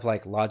is kind of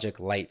like Logic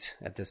Lite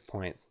at this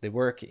point. They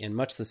work in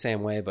much the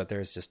same way, but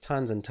there's just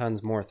tons and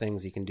tons more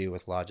things you can do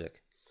with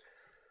Logic.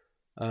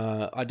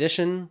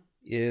 Audition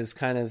is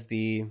kind of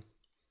the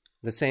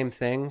same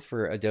thing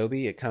for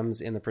Adobe. It comes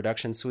in the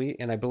production suite,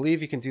 and I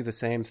believe you can do the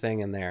same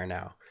thing in there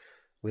now.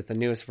 With the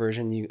newest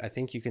version, I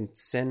think you can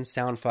send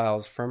sound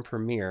files from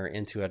Premiere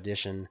into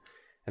Audition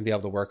and be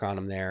able to work on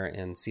them there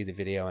and see the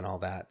video and all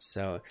that.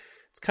 So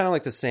it's kind of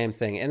like the same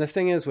thing. And the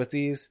thing is with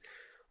these,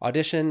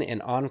 Audition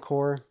and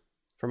Encore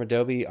from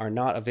Adobe are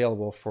not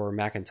available for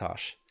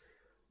Macintosh.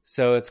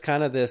 So it's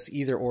kind of this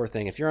either or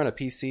thing. If you're on a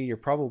PC, you're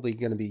probably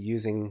going to be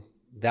using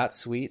that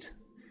suite.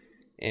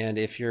 And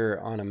if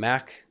you're on a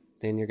Mac,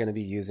 then you're going to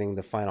be using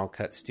the Final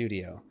Cut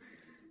Studio.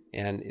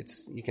 And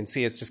you can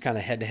see it's just kind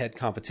of head-to-head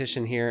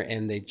competition here,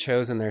 and they've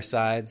chosen their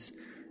sides,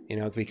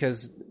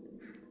 because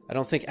I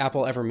don't think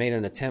Apple ever made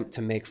an attempt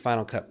to make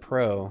Final Cut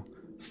Pro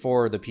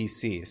for the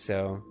PC.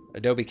 So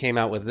Adobe came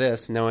out with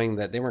this knowing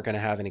that they weren't going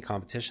to have any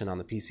competition on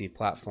the PC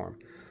platform.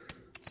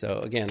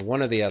 So again,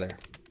 one or the other.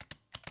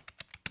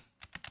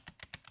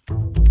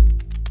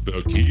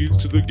 The Keys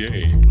to the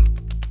Game,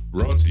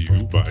 brought to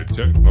you by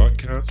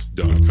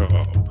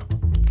techpodcast.com.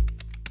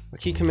 A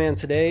key command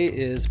today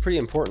is a pretty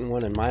important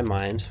one in my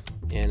mind,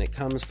 and it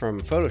comes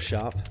from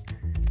Photoshop,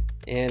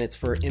 and it's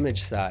for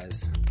image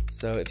size.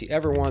 So if you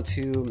ever want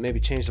to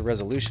maybe change the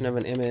resolution of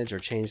an image or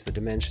change the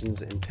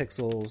dimensions in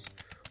pixels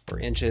or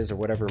inches or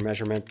whatever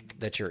measurement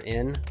that you're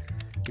in,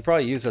 you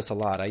probably use this a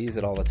lot. I use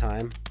it all the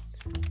time.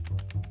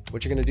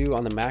 What you're going to do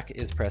on the Mac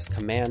is press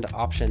Command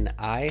Option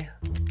I,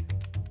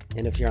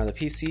 And if you're on the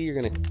PC, you're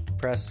going to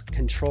press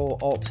Control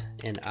Alt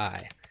and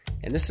I.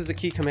 And this is a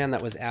key command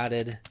that was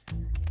added,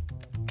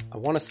 I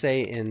want to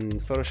say, in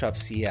Photoshop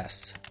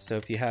CS. So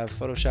if you have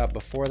Photoshop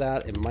before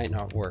that, it might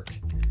not work.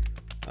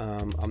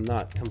 I'm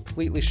not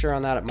completely sure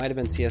on that. It might have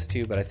been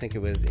CS2, but I think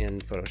it was in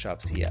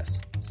Photoshop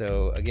CS.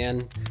 So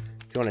again,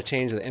 if you want to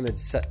change the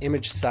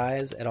image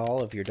size at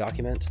all of your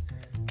document,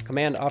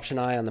 Command Option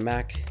I on the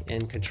Mac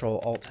and Control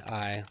Alt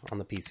I on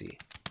the PC.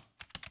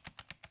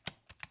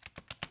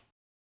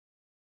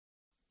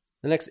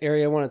 The next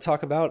area I want to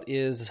talk about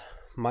is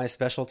my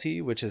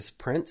specialty, which is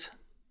print.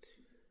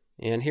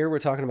 And here we're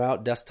talking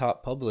about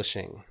desktop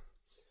publishing.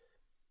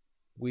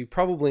 We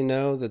probably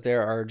know that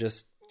there are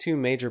just two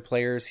major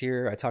players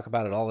here. I talk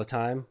about it all the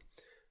time.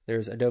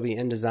 There's Adobe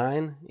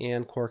InDesign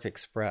and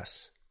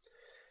QuarkXPress.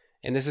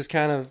 And this is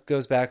kind of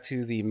goes back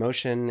to the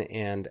Motion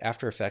and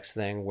After Effects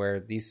thing,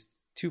 where these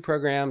two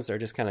programs are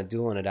just kind of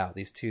dueling it out.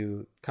 These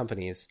two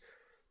companies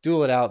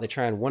duel it out. They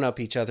try and one-up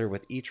each other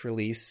with each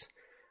release.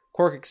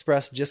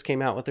 QuarkXPress just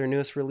came out with their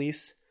newest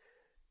release.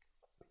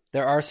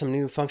 There are some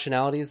new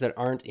functionalities that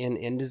aren't in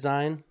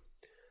InDesign.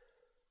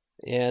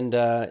 And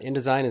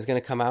InDesign is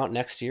going to come out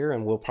next year,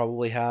 and we'll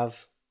probably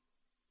have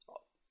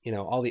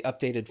all the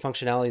updated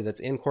functionality that's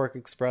in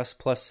QuarkXPress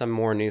plus some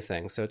more new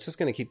things. So it's just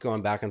going to keep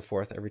going back and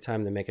forth every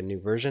time they make a new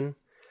version.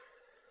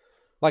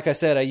 Like I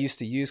said, I used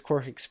to use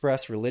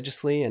QuarkXPress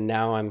religiously, and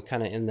now I'm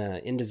kind of in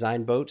the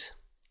InDesign boat.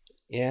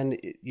 And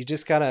you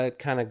just got to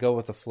kind of go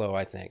with the flow,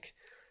 I think.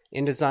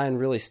 InDesign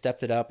really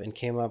stepped it up and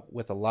came up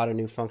with a lot of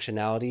new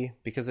functionality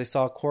because they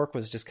saw Quark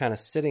was just kind of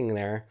sitting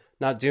there,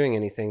 not doing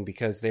anything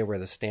because they were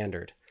the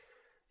standard.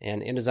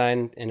 And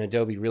InDesign and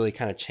Adobe really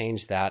kind of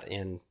changed that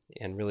and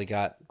really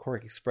got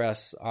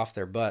QuarkXPress off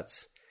their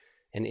butts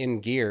and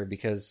in gear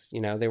because,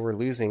 they were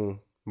losing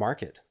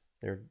market.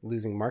 They're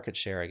losing market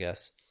share, I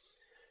guess.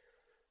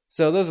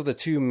 So those are the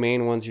two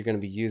main ones you're going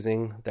to be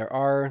using. There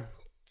are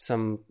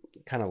some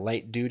kind of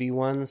light duty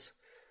ones.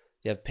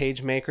 You have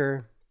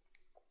PageMaker,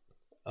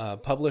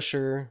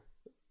 Publisher,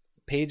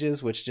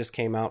 Pages, which just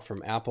came out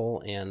from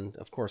Apple, and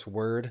of course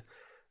Word.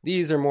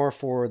 These are more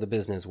for the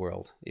business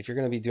world. If you're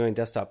going to be doing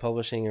desktop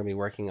publishing, you're going to be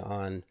working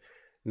on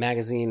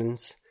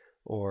magazines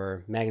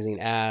or magazine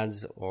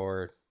ads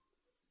or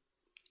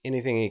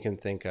anything you can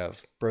think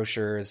of,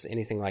 brochures,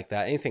 anything like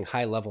that, anything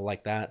high level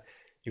like that,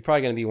 you're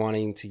probably going to be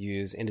wanting to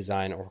use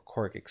InDesign or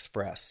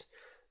QuarkXPress.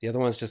 The other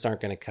ones just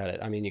aren't going to cut it.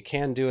 I mean, you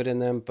can do it in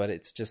them, but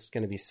it's just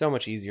going to be so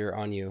much easier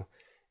on you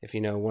if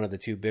you know one of the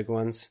two big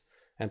ones.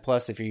 And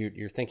plus, if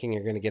you're thinking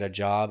you're going to get a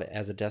job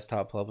as a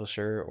desktop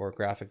publisher or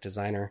graphic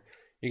designer,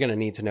 you're going to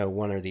need to know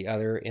one or the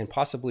other and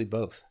possibly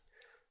both.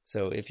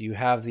 So if you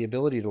have the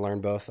ability to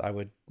learn both, I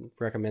would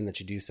recommend that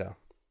you do so.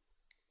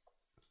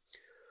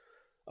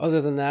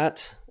 Other than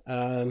that,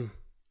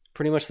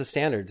 pretty much the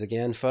standards.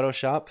 Again,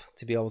 Photoshop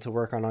to be able to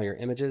work on all your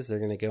images. They're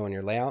going to go in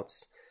your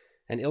layouts.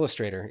 And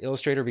Illustrator.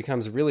 Illustrator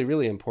becomes really,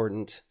 really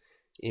important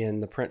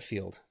in the print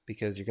field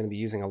because you're going to be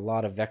using a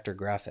lot of vector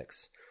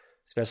graphics,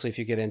 especially if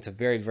you get into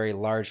very, very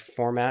large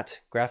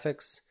format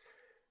graphics.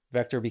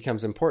 Vector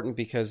becomes important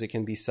because it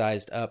can be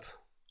sized up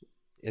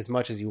as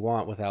much as you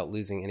want without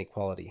losing any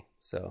quality.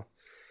 So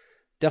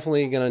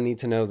definitely going to need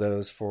to know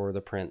those for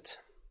the print.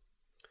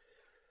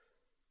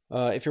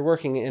 If you're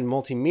working in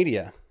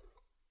multimedia,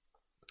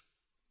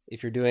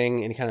 if you're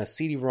doing any kind of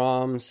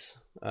CD-ROMs,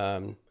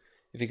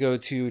 if you go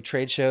to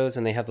trade shows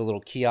and they have the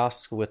little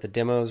kiosks with the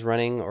demos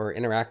running or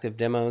interactive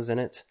demos in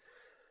it,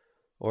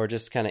 or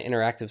just kind of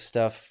interactive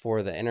stuff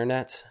for the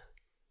internet,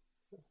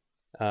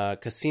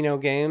 casino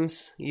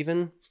games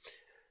even,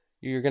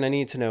 you're going to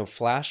need to know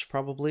Flash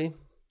probably.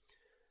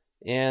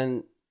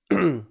 And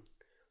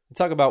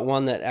talk about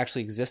one that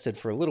actually existed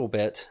for a little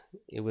bit.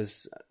 It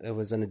was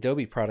an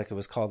Adobe product. It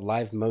was called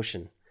Live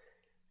Motion.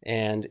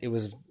 And it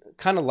was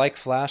kind of like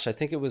Flash. I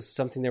think it was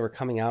something they were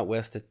coming out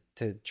with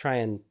to try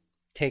and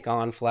take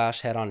on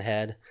Flash head on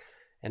head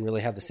and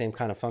really have the same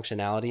kind of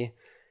functionality.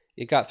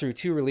 It got through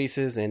 2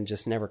 releases and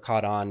just never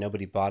caught on.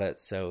 Nobody bought it,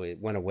 so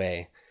it went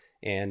away.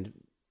 And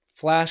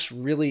Flash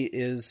really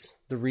is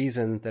the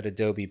reason that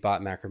Adobe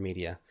bought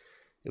Macromedia.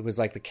 It was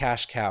like the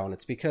cash cow, and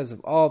it's because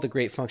of all the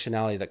great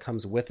functionality that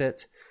comes with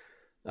it.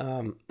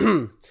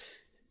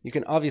 You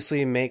can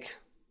obviously make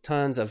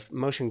tons of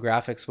motion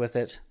graphics with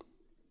it.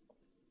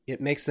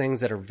 It makes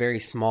things that are very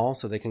small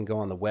so they can go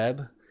on the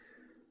web.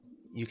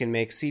 You can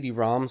make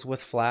CD-ROMs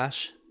with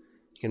Flash.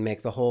 You can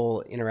make the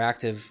whole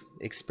interactive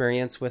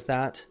experience with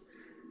that.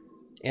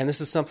 And this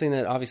is something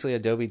that obviously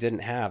Adobe didn't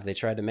have. They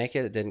tried to make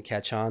it. It didn't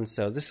catch on.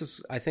 So this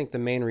is, I think, the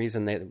main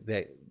reason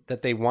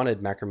that they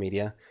wanted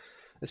Macromedia,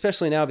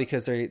 especially now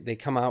because they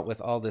come out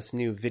with all this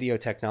new video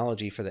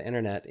technology for the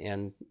internet.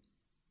 And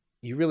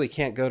you really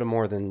can't go to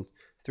more than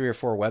 3 or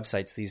 4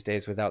 websites these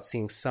days without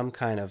seeing some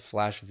kind of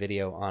Flash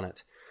video on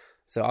it.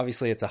 So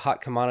obviously it's a hot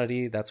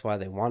commodity. That's why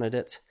they wanted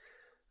it.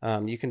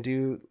 You can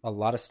do a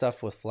lot of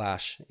stuff with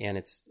Flash, and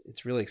it's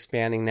really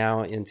expanding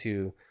now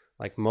into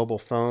like mobile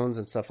phones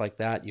and stuff like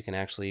that. You can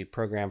actually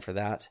program for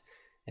that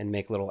and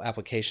make little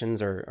applications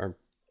or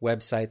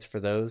websites for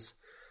those.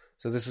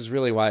 So this is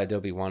really why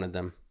Adobe wanted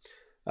them.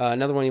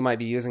 Another one you might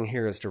be using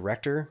here is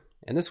Director.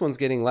 And this one's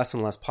getting less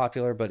and less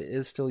popular, but it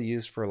is still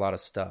used for a lot of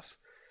stuff.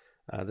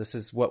 This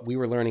is what we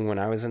were learning when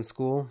I was in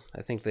school.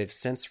 I think they've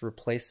since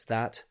replaced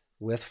that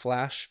with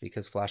Flash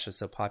because Flash is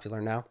so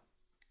popular now.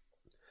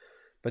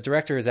 But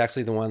Director is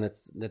actually the one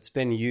that's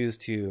been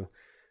used to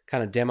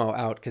kind of demo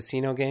out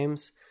casino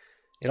games.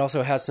 It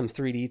also has some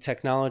 3D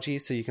technology,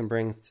 so you can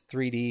bring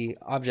 3D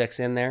objects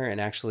in there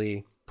and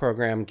actually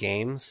program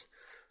games.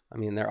 I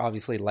mean, they're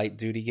obviously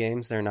light-duty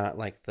games. They're not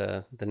like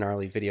the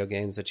gnarly video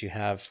games that you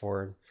have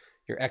for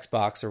your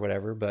Xbox or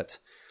whatever, but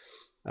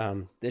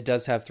it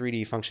does have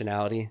 3D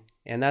functionality,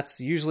 and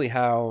that's usually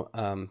how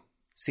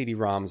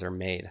CD-ROMs are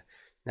made.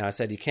 Now, I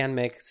said you can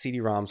make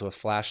CD-ROMs with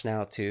Flash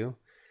now too,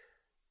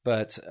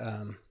 but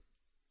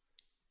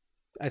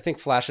I think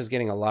Flash is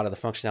getting a lot of the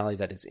functionality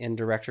that is in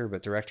Director,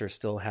 but Director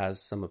still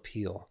has some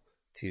appeal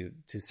to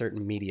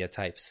certain media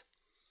types.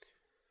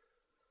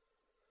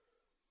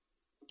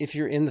 If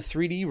you're in the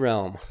 3D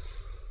realm,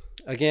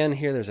 again,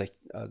 here there's a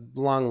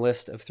long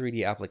list of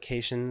 3D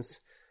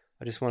applications.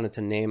 I just wanted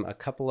to name a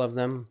couple of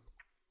them.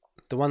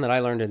 The one that I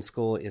learned in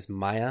school is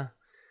Maya,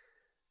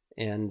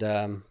 and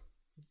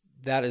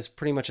that is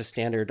pretty much a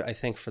standard, I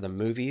think, for the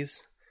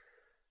movies.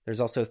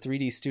 There's also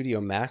 3D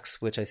Studio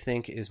Max, which I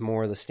think is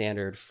more the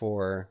standard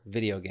for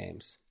video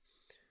games.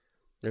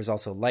 There's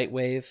also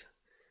Lightwave,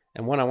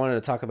 and one I wanted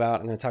to talk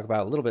about, I'm going to talk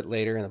about a little bit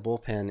later in the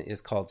bullpen,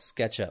 is called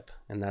SketchUp,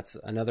 and that's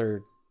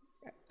another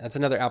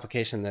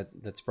application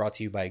that's brought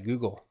to you by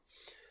Google.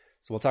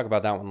 So we'll talk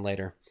about that one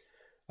later.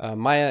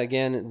 Maya,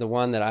 again, the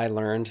one that I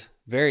learned,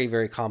 very,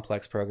 very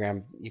complex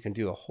program. You can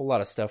do a whole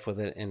lot of stuff with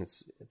it, and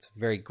it's a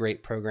very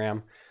great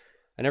program.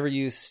 I never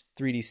used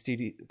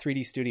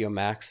 3D Studio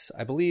Max.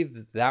 I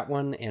believe that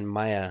one and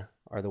Maya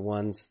are the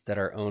ones that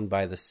are owned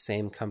by the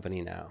same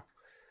company now.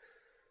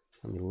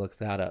 Let me look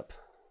that up.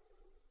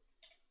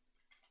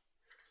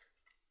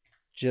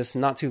 Just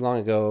not too long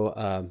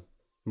ago,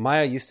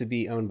 Maya used to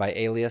be owned by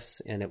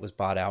Alias, and it was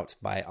bought out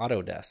by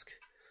Autodesk.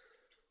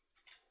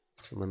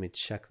 So let me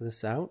check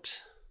this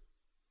out.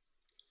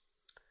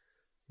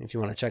 If you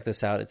want to check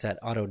this out, it's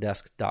at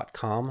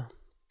autodesk.com.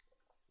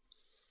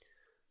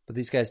 But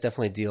these guys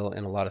definitely deal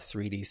in a lot of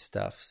 3D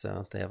stuff,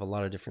 so they have a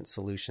lot of different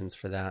solutions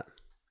for that.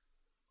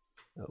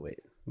 Oh, wait.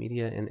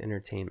 Media and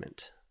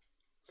Entertainment.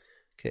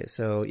 Okay,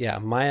 so yeah,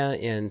 Maya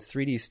and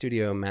 3D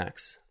Studio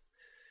Max.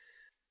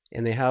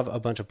 And they have a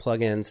bunch of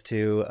plugins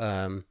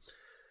to...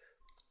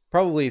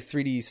 probably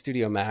 3D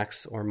Studio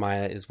Max or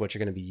Maya is what you're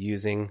going to be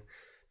using,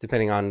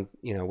 depending on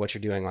what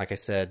you're doing. Like I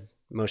said,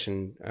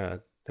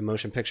 the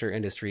motion picture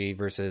industry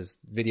versus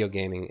video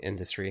gaming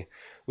industry.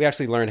 We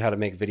actually learned how to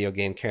make video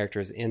game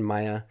characters in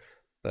Maya,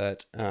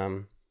 but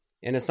and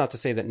it's not to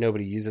say that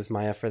nobody uses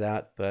Maya for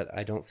that, but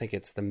I don't think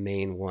it's the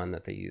main one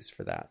that they use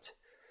for that.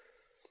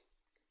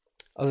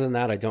 Other than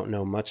that, I don't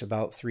know much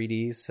about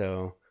 3D.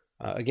 So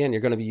again,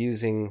 you're going to be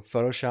using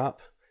Photoshop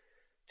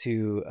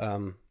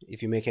to,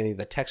 if you make any of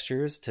the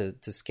textures, to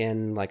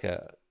scan like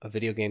a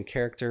video game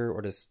character,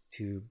 or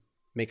to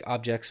make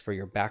objects for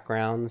your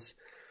backgrounds.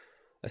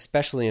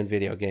 Especially in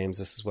video games,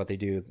 this is what they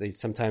do. They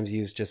sometimes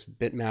use just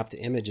bitmapped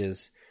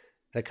images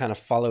that kind of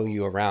follow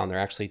you around. They're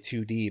actually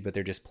 2D, but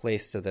they're just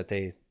placed so that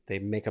they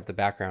make up the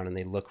background and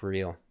they look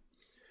real.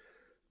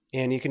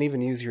 And you can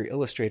even use your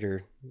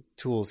Illustrator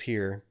tools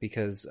here,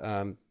 because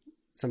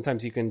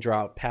sometimes you can draw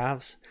out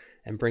paths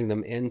and bring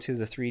them into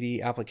the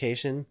 3D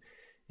application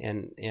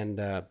and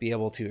be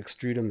able to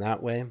extrude them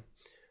that way.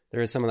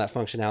 There is some of that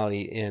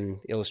functionality in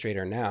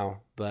Illustrator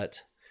now,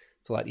 but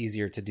it's a lot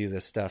easier to do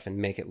this stuff and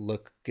make it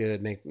look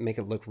good, make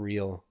it look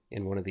real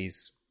in one of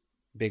these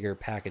bigger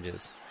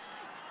packages.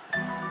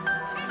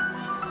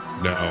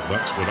 Now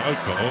that's what I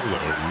call a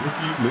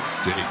rookie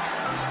mistake.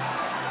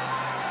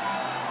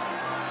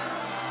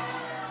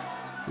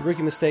 The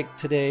rookie mistake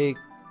today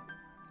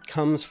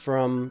comes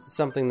from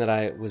something that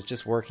I was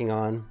just working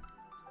on,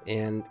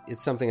 and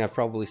it's something I've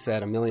probably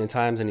said a million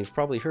times, and you've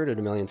probably heard it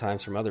a million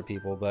times from other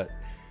people, but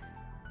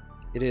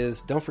it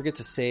is, don't forget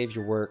to save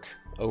your work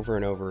over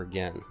and over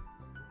again.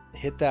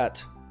 Hit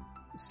that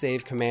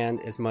save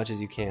command as much as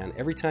you can.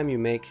 Every time you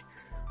make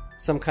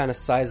some kind of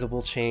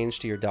sizable change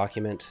to your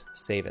document,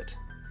 save it.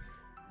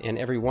 And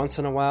every once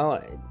in a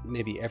while,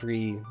 maybe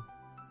every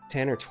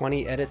 10 or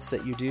 20 edits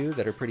that you do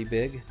that are pretty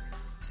big,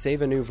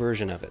 save a new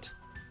version of it.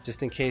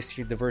 Just in case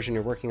the version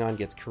you're working on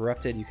gets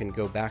corrupted, you can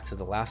go back to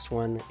the last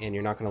one and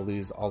you're not going to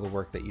lose all the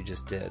work that you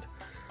just did.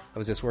 I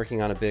was just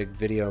working on a big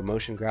video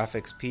motion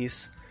graphics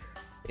piece,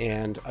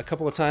 and a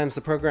couple of times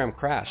the program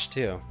crashed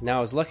too. Now I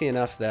was lucky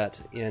enough that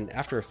in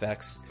After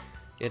Effects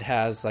it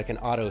has like an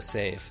auto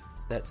save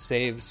that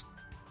saves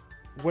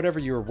whatever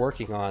you were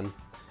working on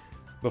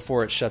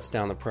before it shuts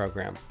down the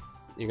program.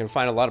 You're going to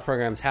find a lot of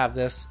programs have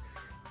this,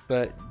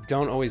 but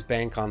don't always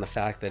bank on the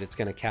fact that it's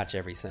going to catch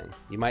everything.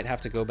 You might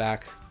have to go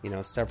back,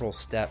 several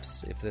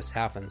steps if this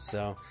happens.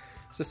 So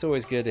it's just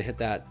always good to hit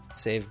that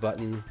save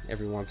button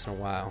every once in a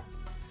while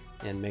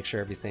and make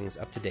sure everything's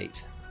up to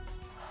date.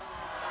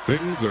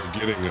 Things are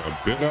getting a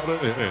bit out of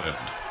hand.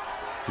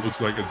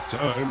 Looks like it's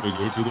time to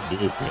go to the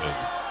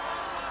bullpen.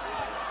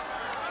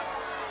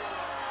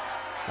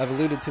 I've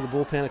alluded to the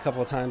bullpen a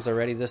couple of times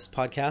already this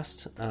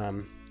podcast.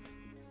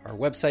 Our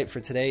website for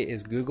today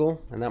is Google,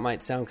 and that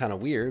might sound kind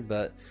of weird,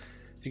 but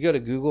if you go to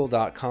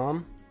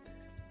google.com,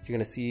 you're going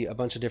to see a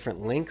bunch of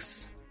different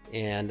links,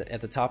 and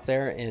at the top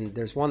there, and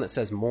there's one that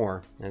says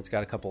more, and it's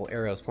got a couple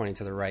arrows pointing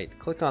to the right.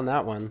 Click on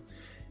that one,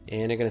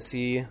 and you're going to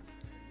see it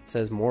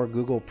says more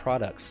Google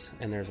products,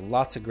 and there's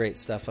lots of great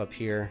stuff up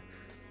here.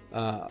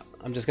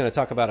 I'm just going to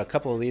talk about a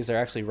couple of these. They're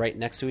actually right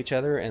next to each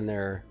other, and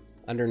they're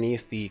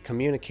underneath the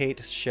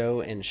Communicate,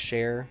 Show, and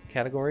Share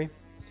category.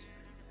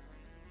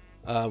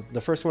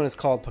 The first one is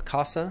called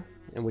Picasa,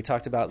 and we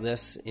talked about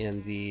this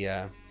in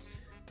the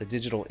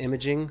digital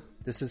imaging.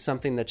 This is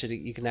something that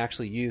you can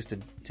actually use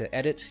to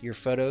edit your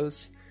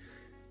photos,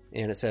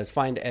 and it says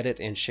find, edit,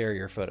 and share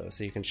your photos,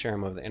 so you can share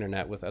them over the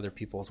internet with other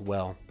people as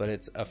well. But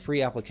it's a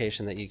free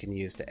application that you can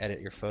use to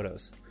edit your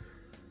photos.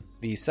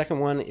 The second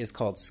one is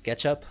called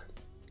SketchUp,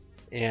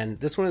 and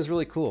this one is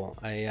really cool.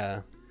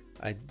 I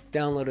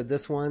downloaded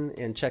this one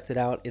and checked it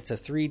out. It's a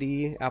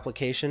 3D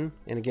application,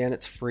 and again,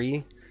 it's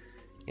free.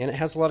 And it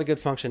has a lot of good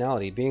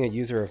functionality. Being a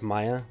user of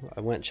Maya,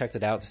 I went and checked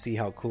it out to see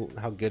how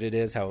good it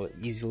is, how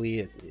easily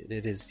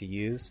it is to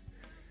use.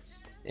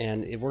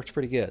 And it worked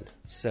pretty good.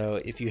 So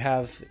if you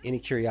have any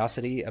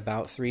curiosity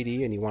about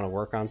 3D and you want to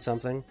work on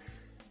something,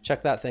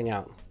 check that thing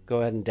out. Go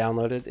ahead and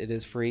download it. It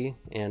is free.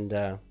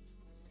 And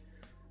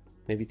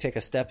maybe take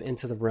a step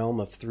into the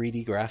realm of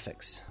 3D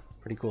graphics.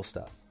 Pretty cool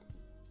stuff.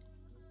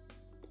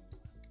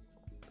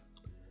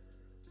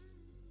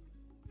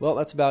 Well,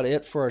 that's about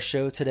it for our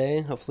show today.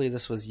 Hopefully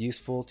this was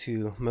useful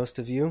to most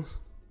of you.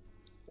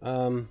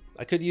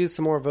 I could use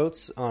some more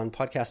votes on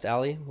Podcast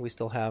Alley. We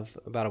still have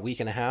about a week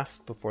and a half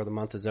before the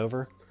month is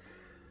over.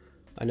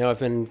 I know I've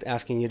been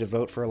asking you to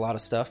vote for a lot of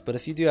stuff, but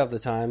if you do have the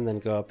time, then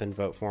go up and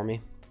vote for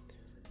me.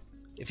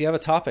 If you have a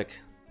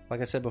topic,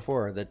 like I said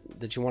before,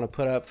 that you want to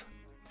put up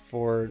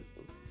for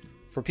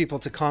people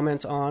to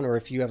comment on, or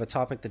if you have a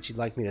topic that you'd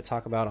like me to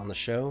talk about on the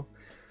show,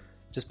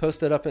 just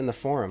post it up in the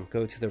forum.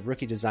 Go to the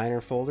Rookie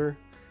Designer folder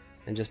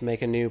and just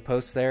make a new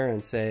post there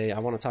and say, I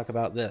want to talk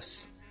about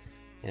this,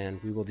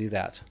 and we will do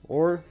that.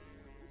 Or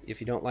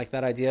if you don't like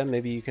that idea,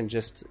 maybe you can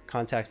just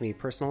contact me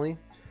personally.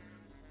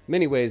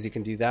 Many ways you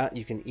can do that.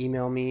 You can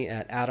email me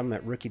at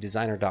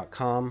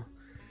adam@rookiedesigner.com.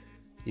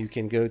 You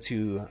can go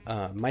to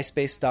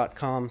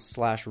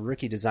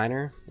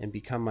myspace.com/rookiedesigner and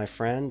become my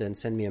friend and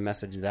send me a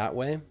message that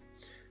way.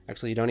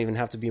 Actually, you don't even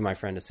have to be my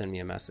friend to send me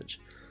a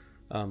message.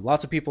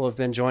 Lots of people have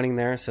been joining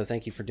there, so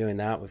thank you for doing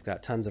that. We've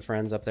got tons of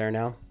friends up there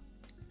now.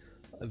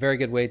 A very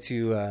good way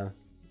to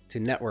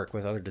network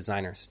with other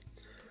designers.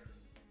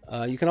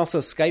 You can also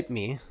Skype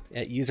me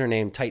at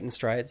username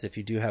TitanStrides if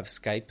you do have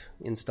Skype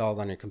installed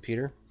on your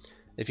computer.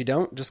 If you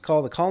don't, just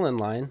call the call-in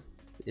line.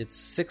 It's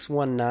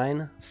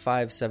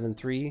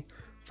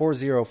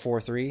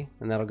 619-573-4043,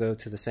 and that'll go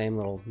to the same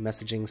little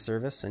messaging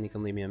service, and you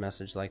can leave me a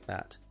message like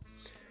that.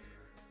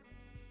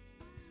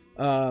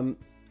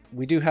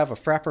 We do have a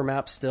Frappr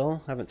map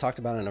still. I haven't talked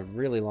about it in a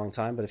really long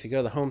time, but if you go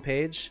to the home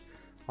page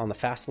on the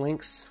fast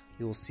links,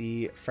 you will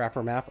see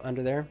Frappr map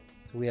under there.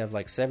 We have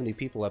like 70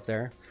 people up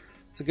there.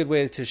 It's a good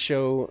way to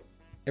show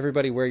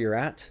everybody where you're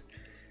at.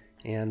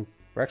 And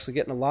we're actually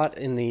getting a lot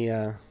in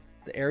the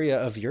area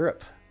of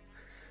Europe.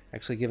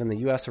 Actually giving the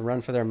US a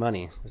run for their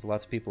money. There's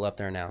lots of people up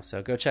there now.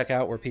 So go check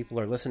out where people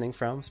are listening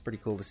from. It's pretty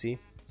cool to see.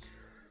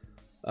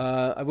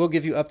 I will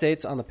give you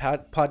updates on the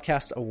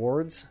podcast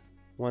awards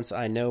once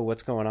I know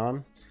what's going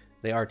on.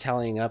 They are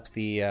tallying up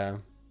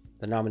the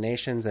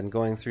nominations and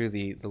going through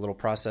the little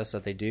process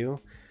that they do.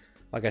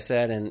 Like I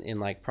said, in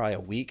like probably a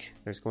week,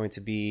 there's going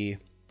to be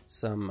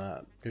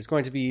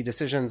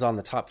decisions on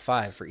the top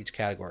 5 for each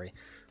category.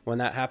 When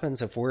that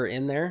happens, if we're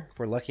in there, if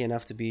we're lucky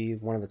enough to be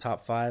one of the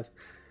top 5,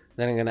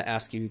 then I'm going to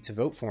ask you to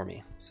vote for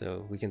me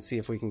so we can see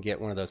if we can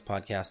get one of those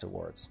podcast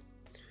awards.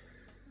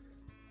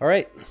 All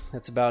right,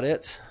 that's about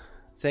it.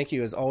 Thank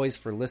you as always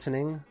for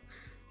listening,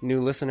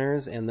 new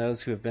listeners and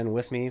those who have been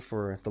with me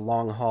for the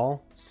long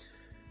haul.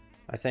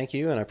 I thank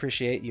you and I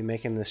appreciate you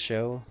making this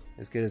show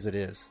as good as it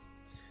is.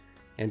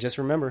 And just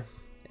remember,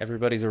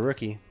 everybody's a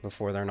rookie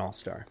before they're an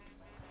all-star.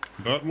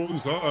 That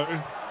one's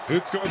high.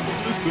 It's got the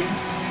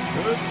distance.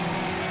 It's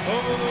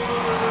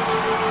high.